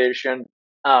of Foundation.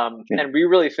 Yeah. And we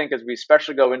really think, as we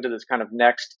especially go into this kind of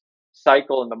next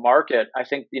cycle in the market, I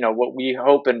think, what we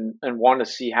hope and want to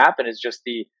see happen is just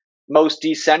the most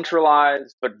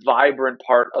decentralized but vibrant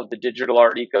part of the digital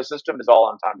art ecosystem is all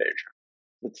on Foundation.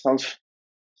 That sounds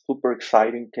super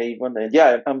exciting, Kayvon. And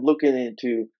yeah, I'm looking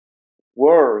into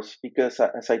worse because,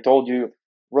 as I told you,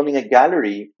 running a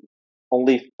gallery,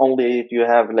 only if you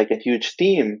have like a huge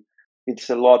team, it's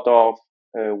a lot of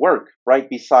work, right?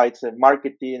 Besides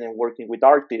marketing and working with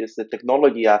artists, the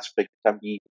technology aspect can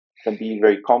be can be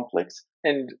very complex.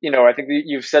 And I think that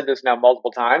you've said this now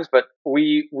multiple times, but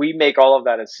we make all of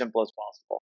that as simple as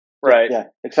possible, Yeah, right? yeah,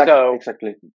 exactly, So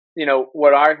exactly.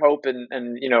 what I hope, and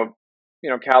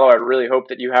Callow, I really hope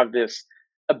that you have this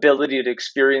ability to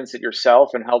experience it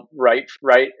yourself and help write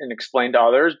and explain to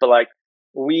others. But like,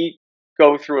 we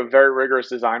go through a very rigorous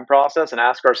design process and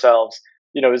ask ourselves,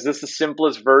 is this the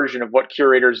simplest version of what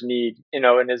curators need?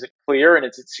 And is it clear and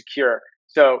is it secure?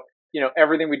 So,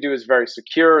 everything we do is very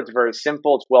secure, it's very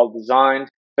simple, it's well designed,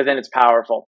 but then it's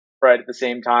powerful, right, at the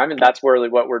same time. And that's really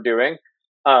what we're doing.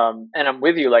 And I'm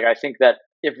with you. Like, I think that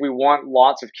if we want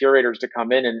lots of curators to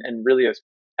come in and really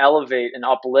elevate and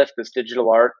uplift this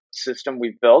digital art system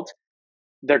we've built,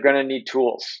 they're going to need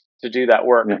tools to do that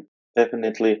work. Yeah,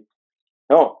 definitely.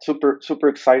 No, super, super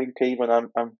exciting, Kayvon.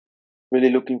 I'm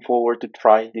really looking forward to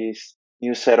trying this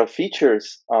new set of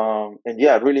features. And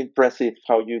yeah, really impressive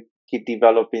how you keep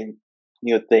developing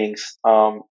new things.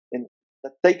 And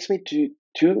that takes me to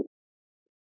two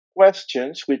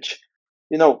questions, which,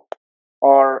 you know,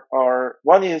 are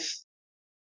one is,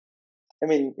 I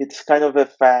mean, it's kind of a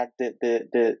fact that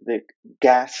the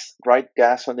gas, right,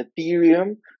 gas on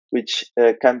Ethereum, which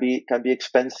can be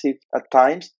expensive at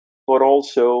times, but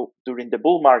also during the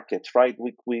bull markets, right?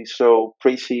 We saw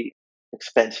crazy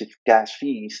expensive gas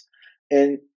fees,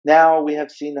 and now we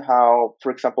have seen how,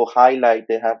 for example, Highlight,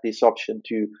 they have this option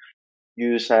to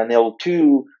use an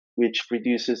L2, which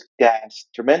reduces gas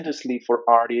tremendously for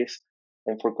artists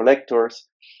and for collectors.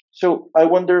 So I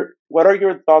wonder, what are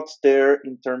your thoughts there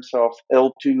in terms of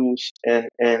L2s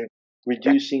and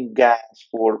reducing gas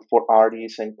for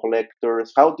artists and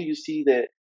collectors? How do you see the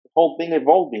whole thing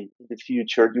evolving in the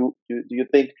future? Do you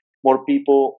think more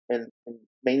people and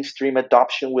mainstream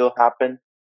adoption will happen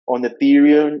on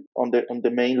Ethereum on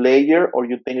the main layer, or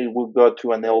you think it will go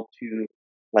to an L2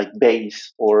 like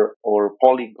Base or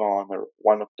Polygon or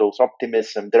one of those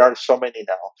Optimism? There are so many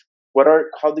now.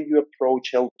 How do you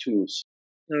approach L2s?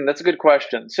 That's a good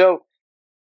question. So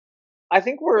I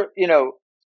think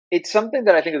it's something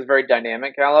that I think is very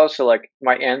dynamic, Aloe. So like,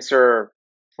 my answer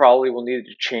probably will need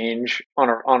to change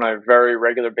on a very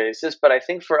regular basis. But I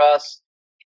think for us,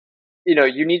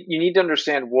 you need to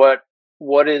understand what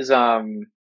is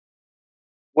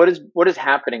what is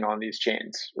happening on these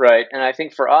chains, right? And I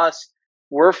think for us,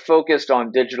 we're focused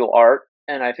on digital art,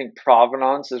 and I think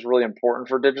provenance is really important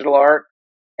for digital art.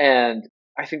 And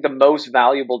I think the most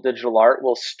valuable digital art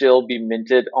will still be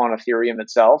minted on Ethereum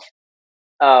itself.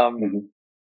 Um, Hmm.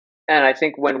 and I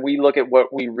think when we look at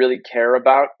what we really care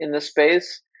about in this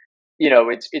space,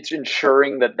 it's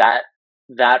ensuring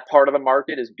that part of the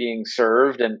market is being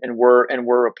served, and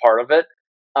we're a part of it.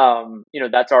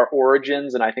 That's our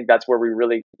origins, and I think that's where we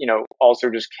really, also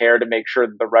just care to make sure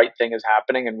that the right thing is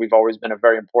happening, and we've always been a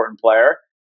very important player.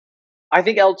 I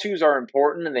think L2s are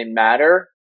important and they matter.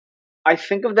 I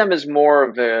think of them as more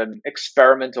of an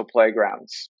experimental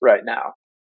playgrounds right now.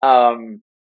 Um,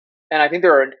 and I think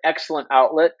they're an excellent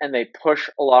outlet, and they push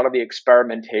a lot of the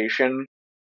experimentation,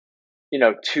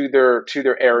 to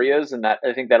their areas, and that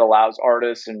I think that allows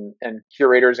artists and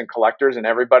curators and collectors and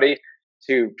everybody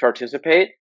to participate.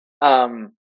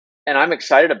 Um, and I'm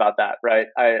excited about that. Right,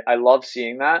 I love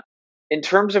seeing that. In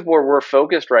terms of where we're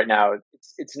focused right now,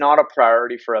 it's not a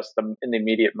priority for us in the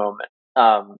immediate moment.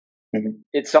 Um, Hmm.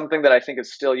 it's something that I think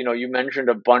is still, you mentioned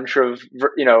a bunch of,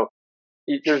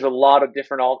 there's a lot of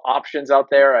different options out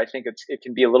there. I think it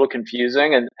can be a little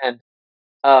confusing, and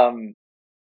um,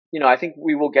 I think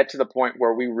we will get to the point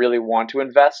where we really want to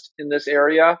invest in this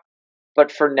area. But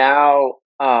for now,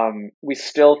 we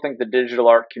still think the digital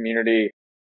art community,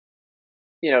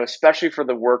 especially for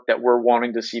the work that we're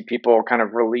wanting to see people kind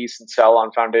of release and sell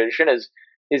on Foundation,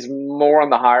 is more on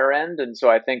the higher end. And so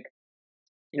I think,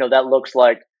 that looks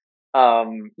like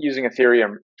using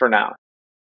Ethereum for now.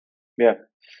 Yeah.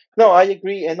 No, I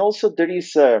agree. And also there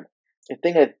is a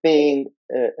thing I think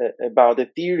about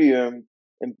Ethereum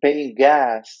and paying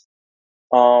gas.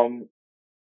 Um,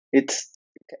 it's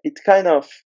it's kind of,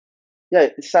 yeah,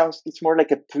 it's more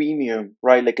like a premium,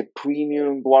 right? Like a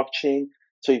premium blockchain.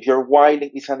 So if you're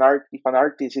willing, if an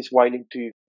artist is willing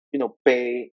to,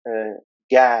 pay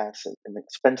gas an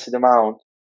expensive amount,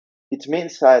 it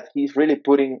means that he's really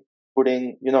putting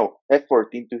effort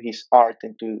into his art,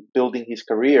 into building his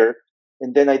career.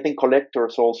 And then I think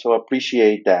collectors also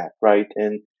appreciate that, right?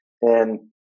 And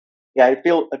yeah, I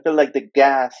feel like the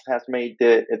gas has made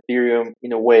the Ethereum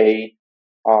in a way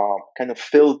kind of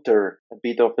filter a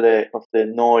bit of the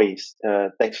noise,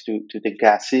 thanks to the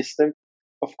gas system.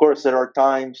 Of course, there are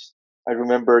times I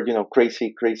remember,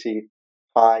 crazy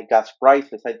high gas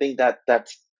prices. I think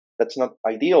that's not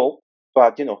ideal,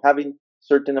 but having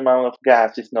certain amount of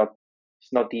gas is not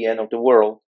it's not the end of the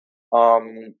world.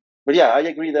 But yeah, I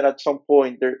agree that at some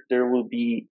point there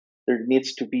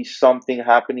needs to be something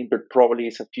happening, but probably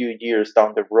it's a few years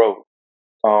down the road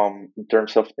in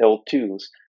terms of L2s.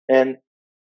 And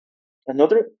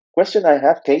another question I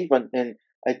have, Kayvon, and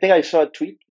I think I saw a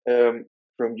tweet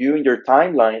from you in your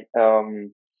timeline.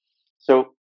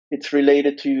 So it's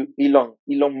related to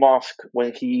Elon Musk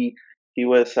when he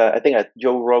was I think at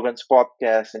Joe Rogan's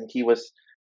podcast, and he was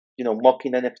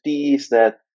mocking NFTs,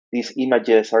 that these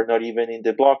images are not even in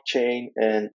the blockchain,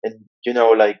 and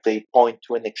like they point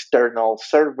to an external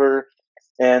server,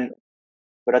 and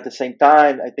but at the same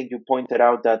time I think you pointed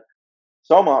out that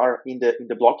some are in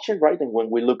the blockchain, right? And when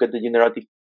we look at the generative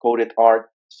coded art,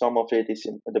 some of it is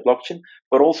in the blockchain,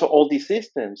 but also all these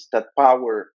systems that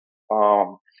power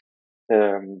um,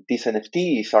 these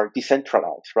NFTs are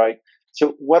decentralized, right?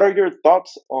 So, what are your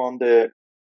thoughts on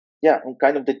on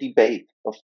kind of the debate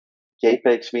of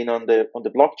JPEGs being on the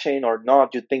blockchain or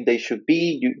not? You think they should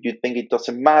be? You think it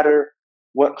doesn't matter?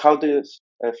 How does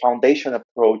Foundation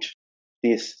approach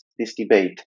this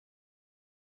debate?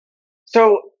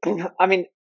 So, I mean,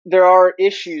 there are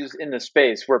issues in the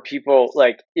space where people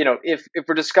like, if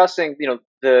we're discussing,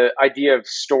 the idea of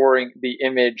storing the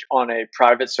image on a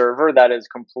private server, that is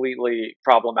completely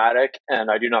problematic and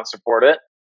I do not support it.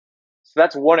 So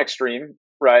that's one extreme,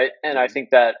 right? And I think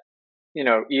that,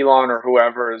 Elon or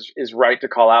whoever is right to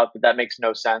call out that that makes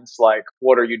no sense. Like,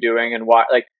 what are you doing and why?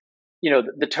 Like,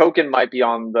 the token might be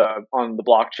on the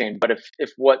blockchain, but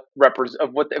if what represent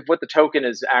of what if what the token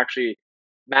is actually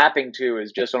mapping to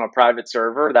is just on a private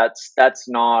server, that's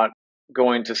not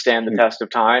going to stand the Mhm. test of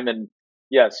time. And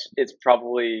yes, it's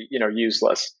probably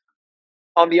useless.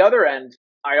 On the other end,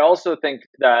 I also think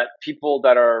that people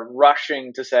that are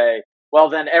rushing to say, well,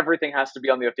 then everything has to be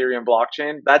on the Ethereum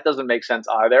blockchain, that doesn't make sense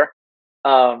either.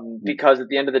 Because at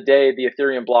the end of the day, the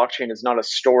Ethereum blockchain is not a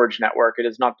storage network. It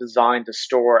is not designed to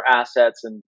store assets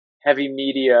and heavy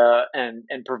media and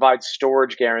provide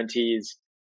storage guarantees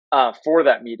for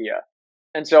that media.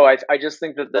 And so I just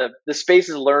think that the space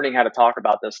is learning how to talk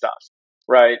about this stuff,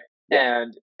 right? Yeah.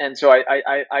 And so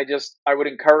I would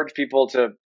encourage people to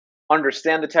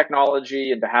understand the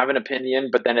technology and to have an opinion,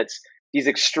 but then it's these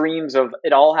extremes of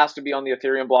it all has to be on the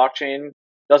Ethereum blockchain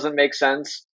doesn't make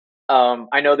sense.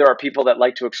 I know there are people that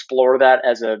like to explore that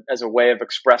as a way of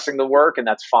expressing the work, and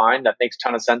that's fine. That makes a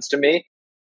ton of sense to me.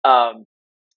 Um,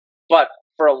 but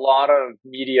for a lot of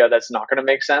media, that's not going to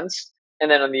make sense. And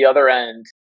then on the other end,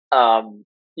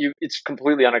 it's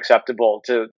completely unacceptable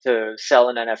to sell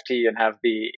an NFT and have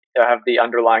the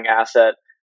underlying asset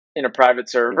in a private Mhm.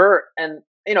 server. And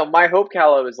my hope,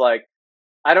 Callow, is like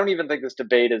I don't even think this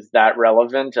debate is that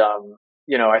relevant. I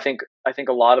think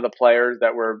a lot of the players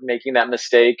that were making that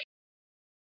mistake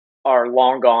are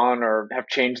long gone or have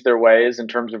changed their ways in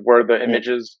terms of where the Mhm.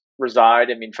 images reside.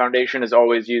 I mean, Foundation has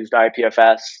always used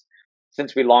IPFS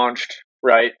since we launched,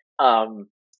 right? And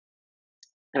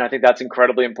I think that's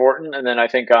incredibly important. And then I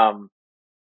think, on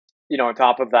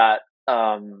top of that,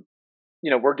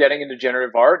 we're getting into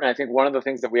generative art. And I think one of the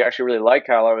things that we actually really like,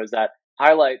 Kylo, is that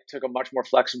Highlight took a much more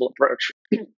flexible approach.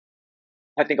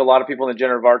 I think a lot of people in the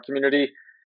generative art community,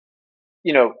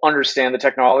 understand the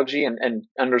technology and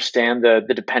understand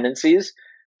the dependencies.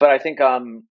 But I think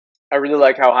I really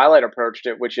like how Highlight approached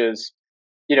it, which is,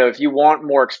 if you want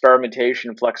more experimentation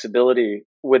and flexibility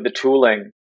with the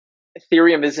tooling,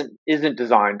 Ethereum isn't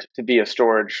designed to be a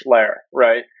storage layer,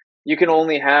 right? You can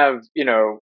only have,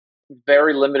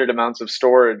 very limited amounts of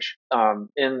storage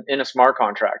in a smart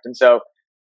contract. And so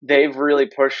they've really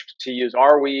pushed to use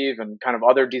Arweave and kind of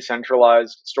other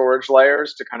decentralized storage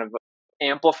layers to kind of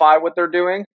amplify what they're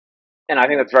doing. And I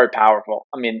think Mhm. that's very powerful.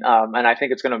 I mean, and I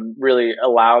think it's going to really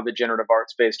allow the generative art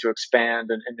space to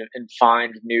expand and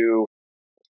find new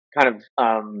kind of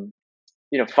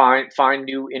find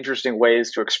new interesting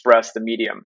ways to express the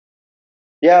medium.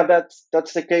 Yeah,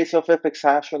 that's the case of FX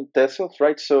Hash on Tezos,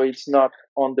 right? So it's not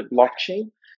on the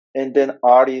blockchain, and then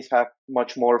artists have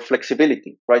much more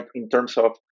flexibility, right, in terms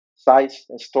of size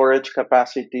and storage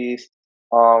capacities,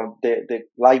 the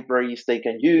libraries they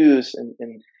can use,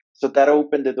 and so that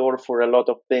opened the door for a lot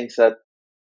of things that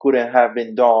couldn't have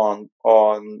been done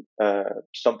on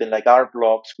something like our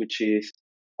blocks, which is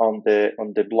on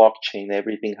the blockchain.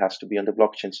 Everything has to be on the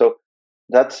blockchain. So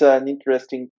that's an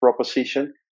interesting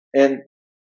proposition. And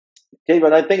okay,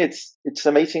 but I think it's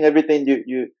amazing everything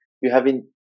you have been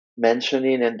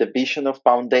mentioning and the vision of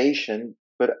Foundation.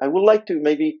 But I would like to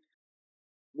maybe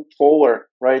look forward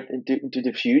right into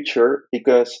the future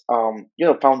because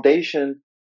Foundation.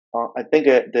 I think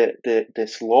the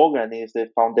slogan is the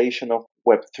foundation of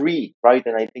Web3, right?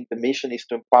 And I think the mission is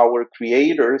to empower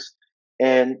creators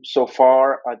And so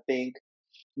far, I think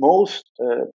most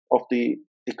of the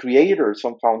creators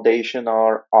on Foundation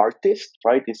are artists,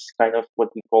 right? It's kind of what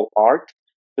we call art.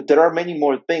 But there are many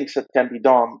more things that can be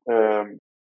done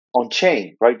on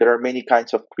chain, right? There are many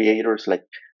kinds of creators like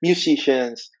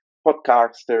musicians,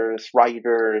 podcasters,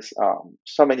 writers,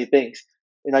 so many things.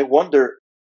 And I wonder,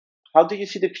 how do you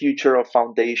see the future of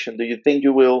Foundation? Do you think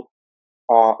you will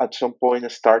at some point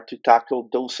start to tackle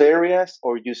those areas,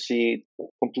 or you see it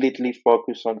completely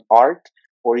focus on art,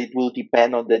 or it will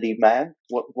depend on the demand?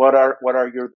 What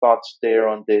are your thoughts there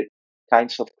on the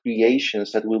kinds of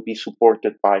creations that will be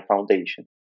supported by Foundation?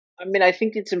 I mean, I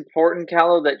think it's important,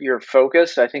 Callow, that you're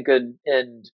focused. I think, and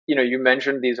you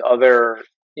mentioned these other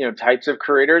types of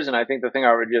creators, and I think the thing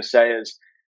I would just say is,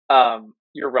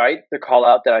 you're right to call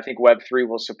out that I think Web3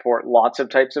 will support lots of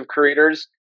types of creators.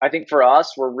 I think for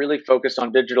us, we're really focused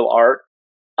on digital art.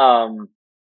 Um,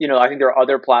 I think there are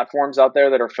other platforms out there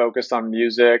that are focused on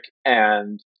music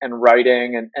and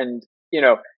writing, and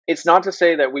it's not to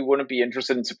say that we wouldn't be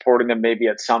interested in supporting them maybe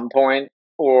at some point,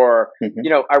 or Hmm.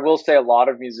 I will say a lot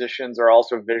of musicians are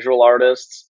also visual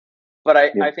artists. But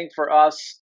Yeah, I think for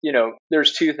us,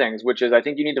 there's two things, which is I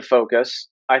think you need to focus.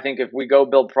 I think if we go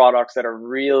build products that are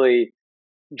really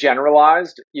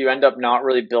generalized, you end up not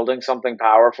really building something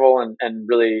powerful and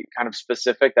really kind of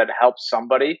specific that helps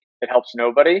somebody. It helps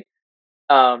nobody.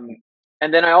 Um,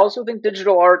 and then I also think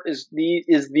digital art is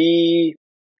the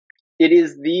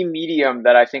medium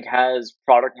that I think has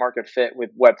product market fit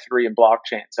with Web3 and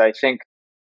blockchains. I think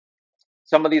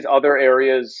some of these other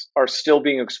areas are still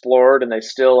being explored and they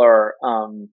still are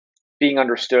being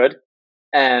understood.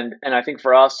 And I think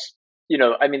for us,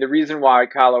 I mean, the reason why,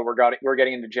 Kala, we're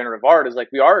getting into generative art is like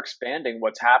we are expanding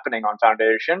what's happening on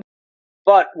Foundation,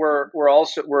 but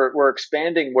we're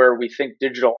expanding where we think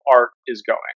digital art is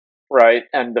going, right,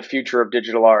 and the future of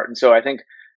digital art. And so I think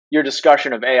your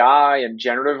discussion of AI and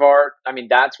generative art, I mean,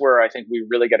 that's where I think we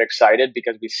really get excited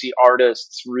because we see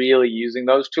artists really using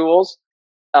those tools.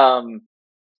 Um,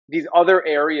 these other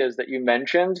areas that you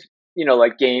mentioned,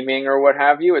 like gaming or what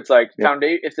have you, it's like yeah,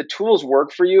 foundation. If the tools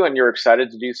work for you and you're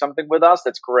excited to do something with us,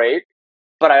 that's great.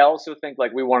 But I also think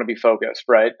like we want to be focused,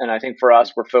 right? And I think for yeah.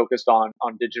 us, we're focused on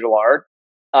digital art,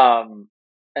 um,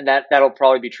 and that'll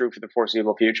probably be true for the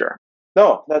foreseeable future.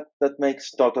 No, that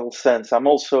makes total sense. I'm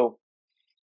also,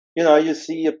 you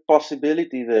see a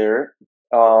possibility there,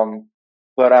 um,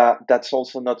 but that's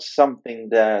also not something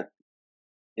that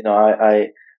you know.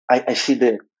 I see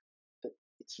the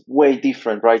it's way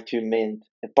different, right? You mean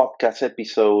a podcast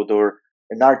episode or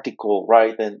an article,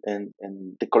 right? And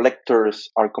the collectors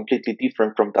are completely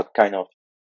different from that kind of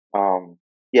um,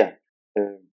 yeah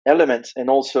elements. And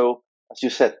also, as you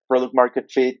said, product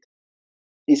market fit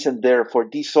isn't there for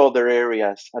these other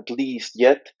areas at least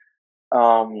yet.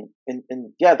 And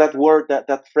yeah, that word,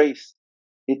 that phrase,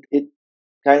 it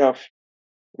kind of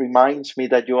reminds me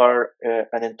that you are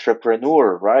an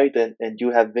entrepreneur, right? And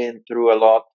you have been through a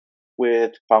lot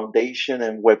with Foundation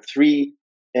and Web3.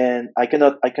 And I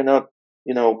cannot,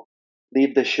 you know,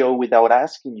 leave the show without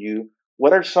asking you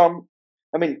what are some.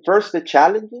 I mean, first the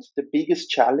challenges, the biggest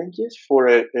challenges for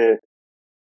a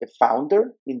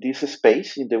founder in this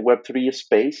space, in the Web3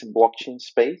 space and blockchain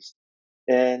space,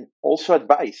 and also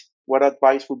advice. What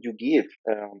advice would you give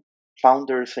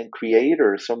founders and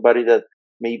creators, somebody that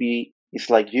maybe is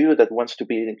like you that wants to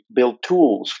build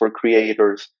tools for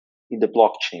creators in the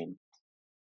blockchain?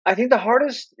 I think the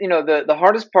hardest, the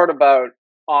hardest part about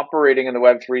operating in the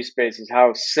Web3 space is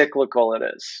how cyclical it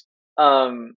is.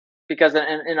 Um, because,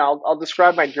 and I'll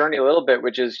describe my journey a little bit,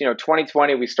 which is,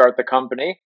 2020, we start the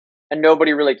company and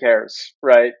nobody really cares,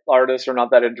 right? Artists are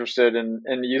not that interested in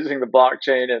using the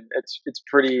blockchain, and it's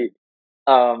pretty,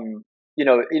 um,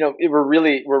 we're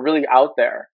really out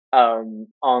there,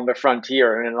 on the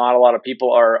frontier, and not a lot of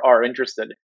people are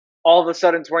interested. All of a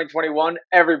sudden, 2021,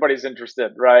 everybody's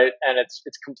interested, right? And it's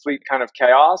complete kind of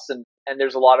chaos, and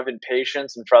there's a lot of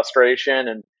impatience and frustration,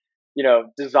 and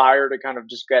desire to kind of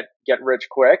just get rich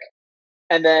quick.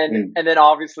 And then Mm. and then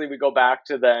obviously we go back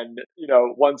to then,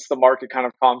 once the market kind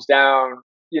of calms down,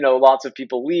 lots of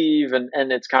people leave, and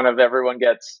it's kind of everyone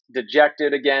gets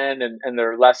dejected again, and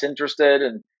they're less interested.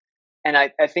 And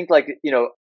I think like,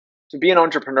 to be an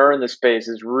entrepreneur in this space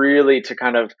is really to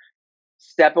kind of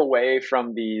step away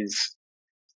from these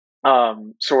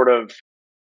sort of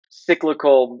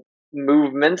cyclical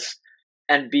movements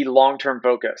and be long term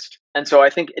focused. And so I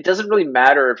think it doesn't really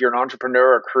matter if you're an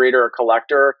entrepreneur, a creator, a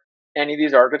collector, any of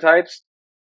these archetypes.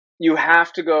 You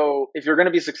have to go, if you're going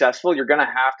to be successful, you're going to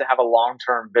have a long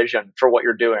term vision for what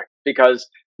you're doing, because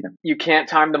Yeah. you can't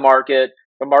time the market.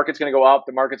 The market's going to go up,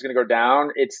 the market's going to go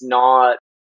down. It's not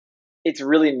it's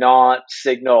really not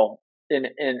signal in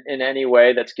any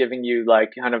way that's giving you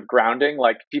like kind of grounding.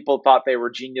 Like people thought they were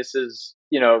geniuses,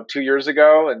 2 years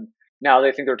ago, and now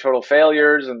they think they're total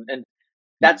failures, and Mm.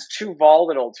 that's too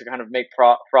volatile to kind of make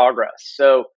progress.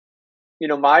 So,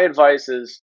 my advice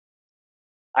is,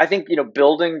 I think,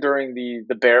 building during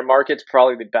the bear market's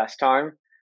probably the best time.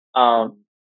 Mhm.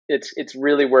 It's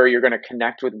really where you're going to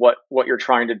connect with what you're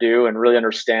trying to do and really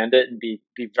understand it and be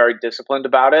very disciplined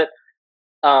about it.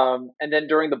 And then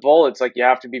during the bowl, it's like you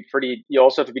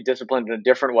also have to be disciplined in a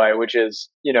different way, which is,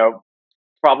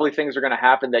 probably things are going to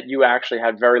happen that you actually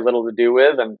had very little to do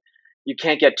with, and you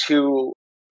can't get too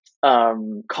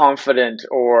confident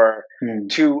or Mm.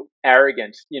 too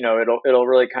arrogant. It'll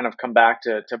really kind of come back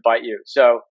to bite you.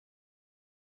 So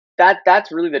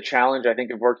that's really the challenge, I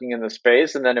think, of working in the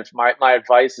space. And then if my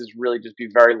advice is really just be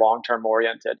very long term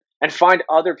oriented and find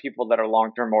other people that are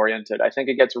long term oriented. I think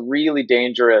it gets really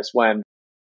dangerous when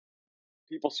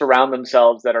people surround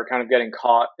themselves that are kind of getting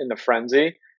caught in the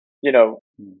frenzy. You know,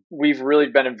 Mm. we've really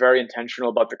been very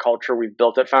intentional about the culture we've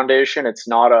built at Foundation. It's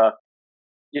not a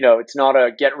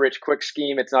get rich quick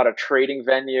scheme. It's not a trading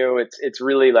venue. It's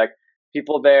really like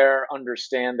people there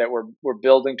understand that we're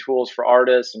building tools for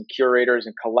artists and curators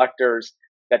and collectors.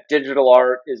 That digital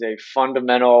art is a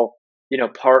fundamental,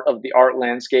 part of the art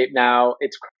landscape now.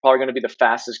 It's probably going to be the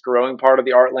fastest growing part of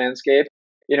the art landscape.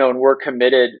 And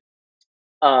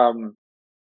um,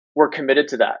 we're committed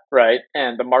to that, right?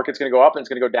 And the market's going to go up and it's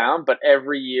going to go down, but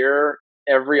every year,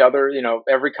 every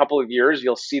couple of years,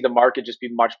 you'll see the market just be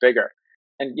much bigger.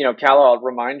 And Cal, I'll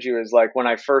remind you, is like when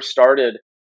I first started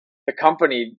the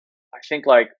company, I think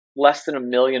like less than $1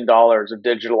 million of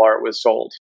digital art was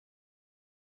sold,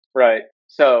 right?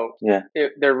 So Yeah.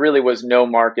 there really was no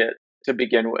market to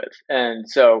begin with, and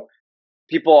so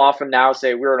people often now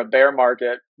say we're in a bear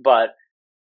market, but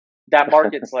that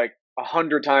market's like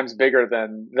 100 times bigger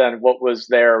than what was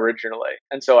there originally.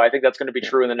 And so I think that's going to be Yeah.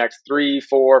 true in the next 3,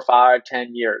 4, 5, 10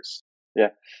 years. Yeah.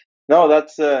 No,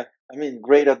 that's I mean,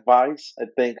 great advice. I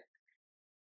think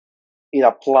it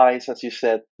applies, as you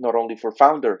said, not only for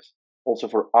founders, also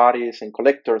for artists and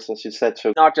collectors, as you said.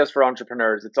 So Not just for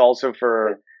entrepreneurs, it's also yeah.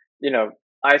 for, you know,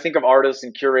 I think of artists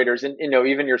and curators and,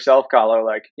 even yourself, Kala,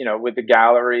 like, with the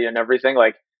gallery and everything,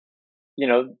 like,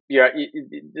 yeah,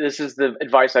 this is the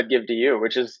advice I'd give to you,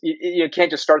 which is you can't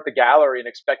just start the gallery and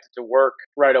expect it to work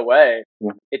right away.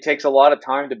 Yeah. It takes a lot of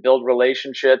time to build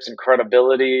relationships and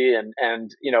credibility and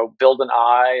build an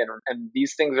eye, and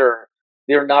these things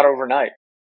they're not overnight.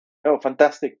 Oh,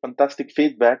 fantastic, fantastic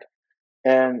feedback.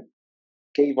 And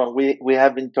Kayvon, we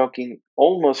have been talking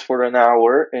almost for an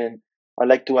hour, and I'd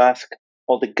like to ask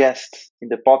all the guests in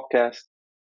the podcast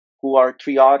who are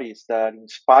three artists that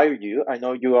inspire you. I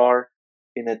know you are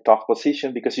in a tough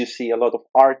position because you see a lot of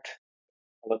art,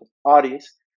 a lot of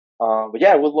artists. But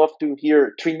yeah, I would love to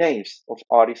hear three names of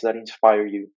artists that inspire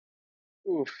you.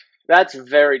 Oof, that's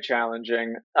very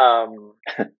challenging.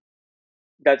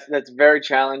 That's very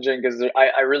challenging because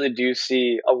I really do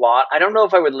see a lot. I don't know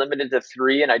if I would limit it to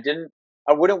three, and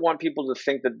I wouldn't want people to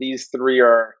think that these three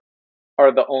are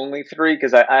the only three,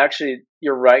 because I actually,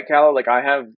 you're right, Cal. Like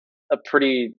a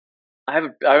pretty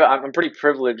I'm pretty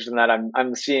privileged in that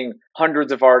I'm seeing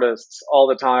hundreds of artists all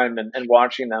the time and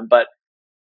watching them. But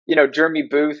Jeremy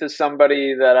Booth is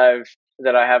somebody that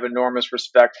I have enormous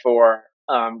respect for.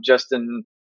 Just in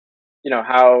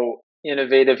how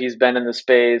innovative he's been in the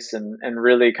space, and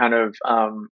really kind of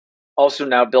also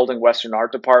now building Western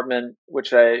Art Department,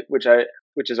 which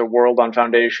is a world on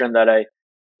Foundation that I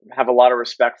have a lot of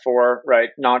respect for. Right,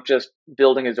 not just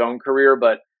building his own career,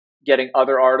 but getting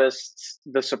other artists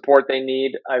the support they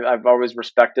need. I've always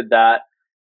respected that.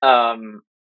 Um,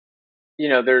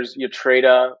 there's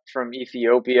Yatreda from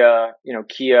Ethiopia.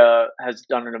 Kia has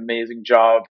done an amazing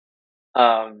job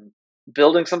um,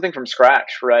 building something from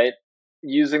scratch, right?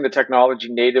 Using the technology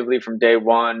natively from day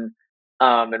one,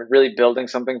 and really building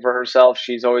something for herself.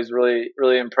 She's always really,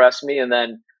 really impressed me. And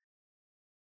then,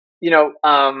 you know,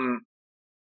 um,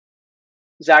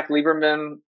 Zach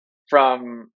Lieberman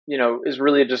is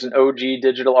really just an OG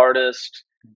digital artist,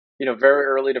 very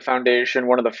early to Foundation,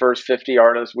 one of the first 50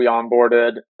 artists we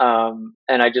onboarded.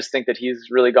 And I just think that he's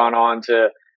really gone on to,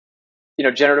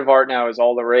 generative art now is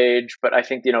all the rage, but I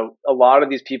think, a lot of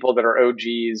these people that are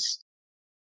OGs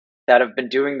that have been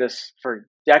doing this for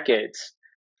decades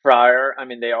prior, I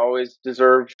mean, they always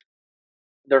deserve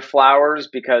their flowers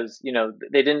because,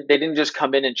 they didn't just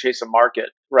come in and chase a market,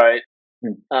 right?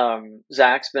 Hmm.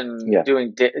 Zach's been Yeah.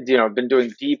 doing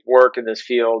deep work in this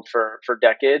field for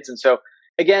decades. And so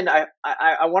again, I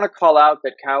want to call out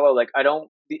that Callow, like, I don't,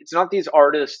 it's not these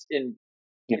artists in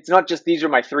Yeah. it's not just these are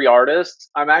my three artists.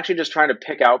 I'm actually just trying to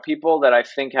pick out people that I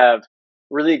think have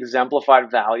really exemplified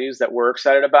values that we're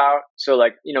excited about. So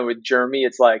like, with Jeremy,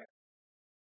 it's like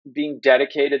being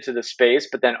dedicated to the space,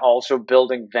 but then also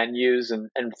building venues and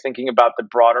thinking about the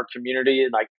broader community.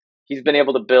 And like, he's been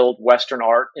able to build Western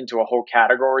art into a whole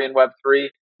category in Web3.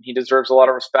 He deserves a lot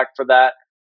of respect for that.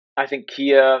 I think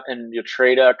Kia and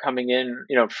Yatreda coming in,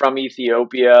 from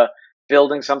Ethiopia,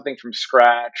 building something from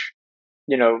scratch,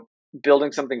 you know,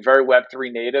 building something very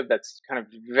Web3 native that's kind of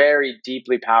very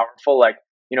deeply powerful, like,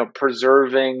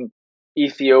 preserving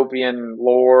Ethiopian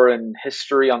lore and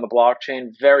history on the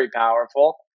blockchain, very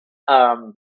powerful.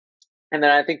 Um, and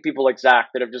then I think people like Zach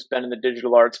that have just been in the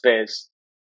digital art space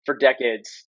for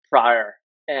decades prior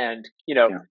and, Yeah.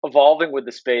 evolving with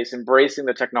the space, embracing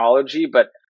the technology, but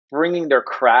bringing their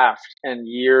craft and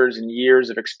years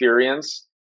of experience.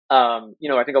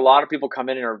 I think a lot of people come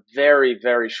in and are very,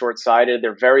 very short sighted.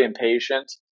 They're very impatient.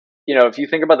 If you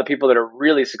think about the people that are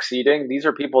really succeeding, these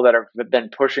are people that have been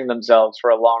pushing themselves for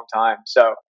a long time.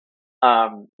 So,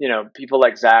 people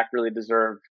like Zach really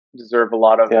deserve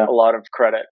Yeah. a lot of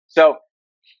credit. So,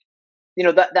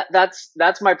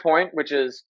 that's my point, which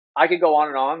is I could go on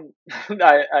and on.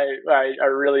 I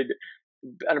really,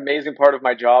 an amazing part of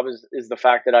my job is the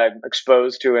fact that I'm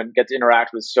exposed to and get to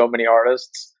interact with so many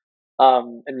artists,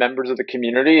 and members of the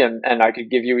community, and I could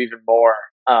give you even more,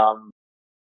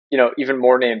 even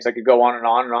more names. I could go on and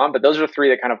on and on, but those are three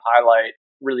that kind of highlight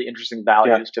really interesting Yeah.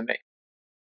 values to me.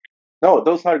 No,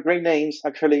 those are great names.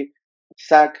 Actually,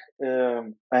 Zach,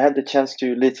 I had the chance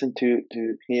to listen to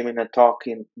him in a talk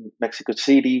in Mexico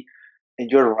City, and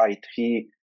you're right. He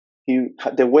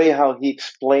the way how he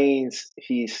explains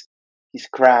his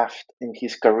craft and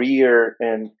his career,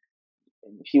 and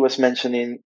he was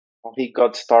mentioning how he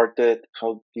got started,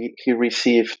 how he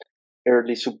received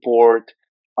early support.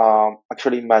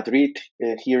 Actually, in Madrid,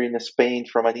 here in Spain,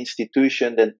 from an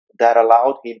institution that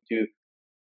allowed him to,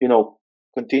 you know,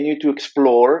 continue to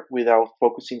explore without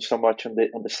focusing so much on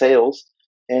the sales.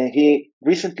 And he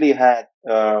recently had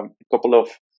a couple of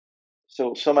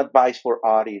some advice for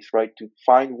artists, right, to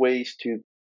find ways to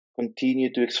continue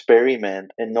to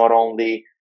experiment and not only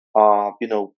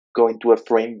go into a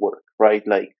framework, right,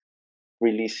 like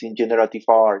releasing generative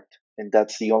art, and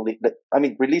that's the only. I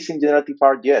mean, releasing generative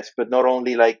art, yes, but not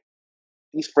only like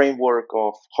this framework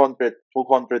of 100,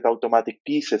 200 automatic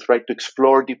pieces, right, to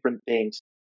explore different things,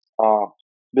 uh,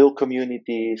 build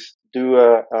communities, do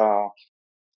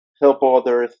help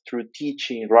others through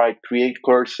teaching, right? Create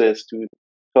courses to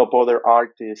help other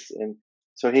artists, and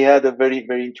so he had a very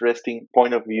very interesting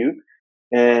point of view.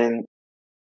 And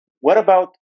what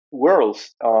about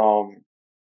worlds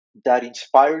that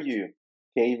inspire you,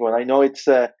 Kayvon? I know it's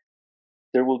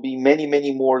there will be many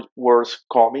many more worlds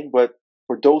coming, but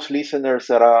for those listeners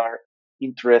that are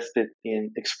interested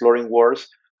in exploring worlds,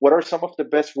 what are some of the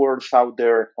best worlds out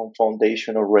there on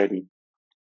Foundation already?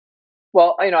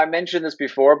 Well, I mentioned this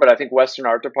before, but I think Western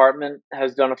Art Department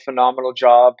has done a phenomenal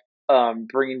job,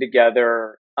 bringing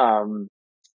together,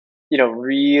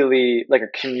 really like a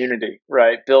community,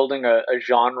 right? Building a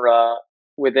genre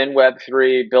within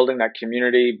Web3, building that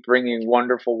community, bringing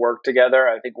wonderful work together.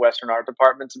 I think Western Art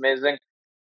Department's amazing.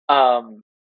 Um,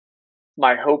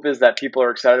 my hope is that people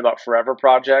are excited about Forever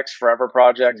Projects. Forever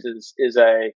Projects is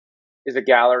a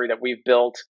gallery that we've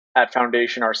built at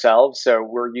Foundation ourselves. So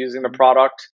we're using the Mhm.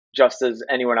 product just as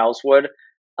anyone else would.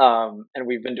 And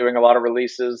we've been doing a lot of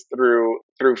releases through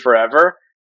Forever.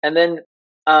 And then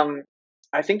um,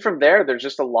 I think from there, there's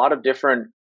just a lot of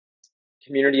different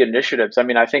community initiatives. I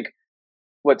mean, I think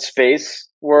what Space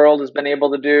World has been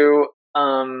able to do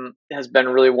has been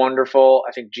really wonderful.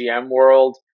 I think GM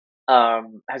World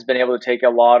has been able to take a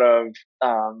lot of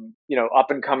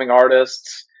up and coming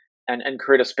artists and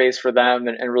create a space for them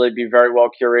and really be very well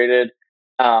curated.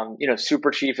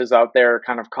 Super Chief is out there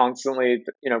kind of constantly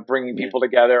bringing Yeah. people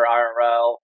together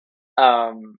IRL.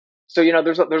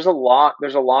 There's a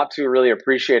lot to really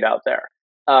appreciate out there,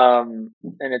 and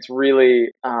it's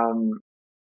really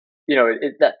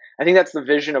that I think that's the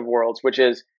vision of Worlds, which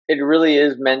is it really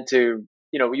is meant to,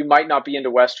 you might not be into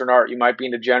Western art, you might be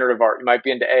into generative art, you might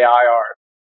be into AI art.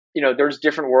 There's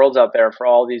different worlds out there for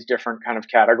all these different kind of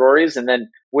categories, and then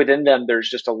within them, there's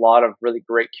just a lot of really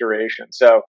great curation.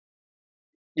 So,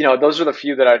 those are the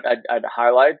few that I'd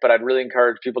highlight, but I'd really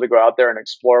encourage people to go out there and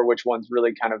explore which ones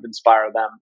really kind of inspire them.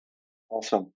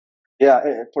 Awesome. Yeah,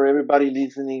 for everybody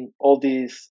listening, all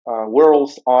these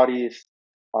worlds, artists,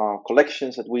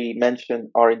 collections that we mentioned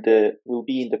are in the will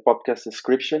be in the podcast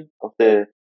description of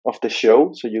the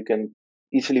show, so you can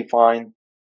easily find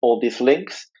all these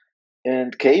links.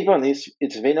 And Kayvon,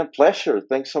 it's been a pleasure.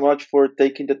 Thanks so much for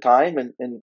taking the time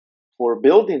and for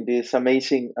building this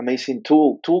amazing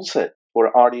tool set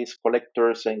for artists,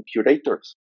 collectors, and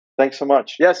curators. Thanks so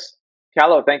much. Yes,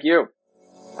 Callo, thank you.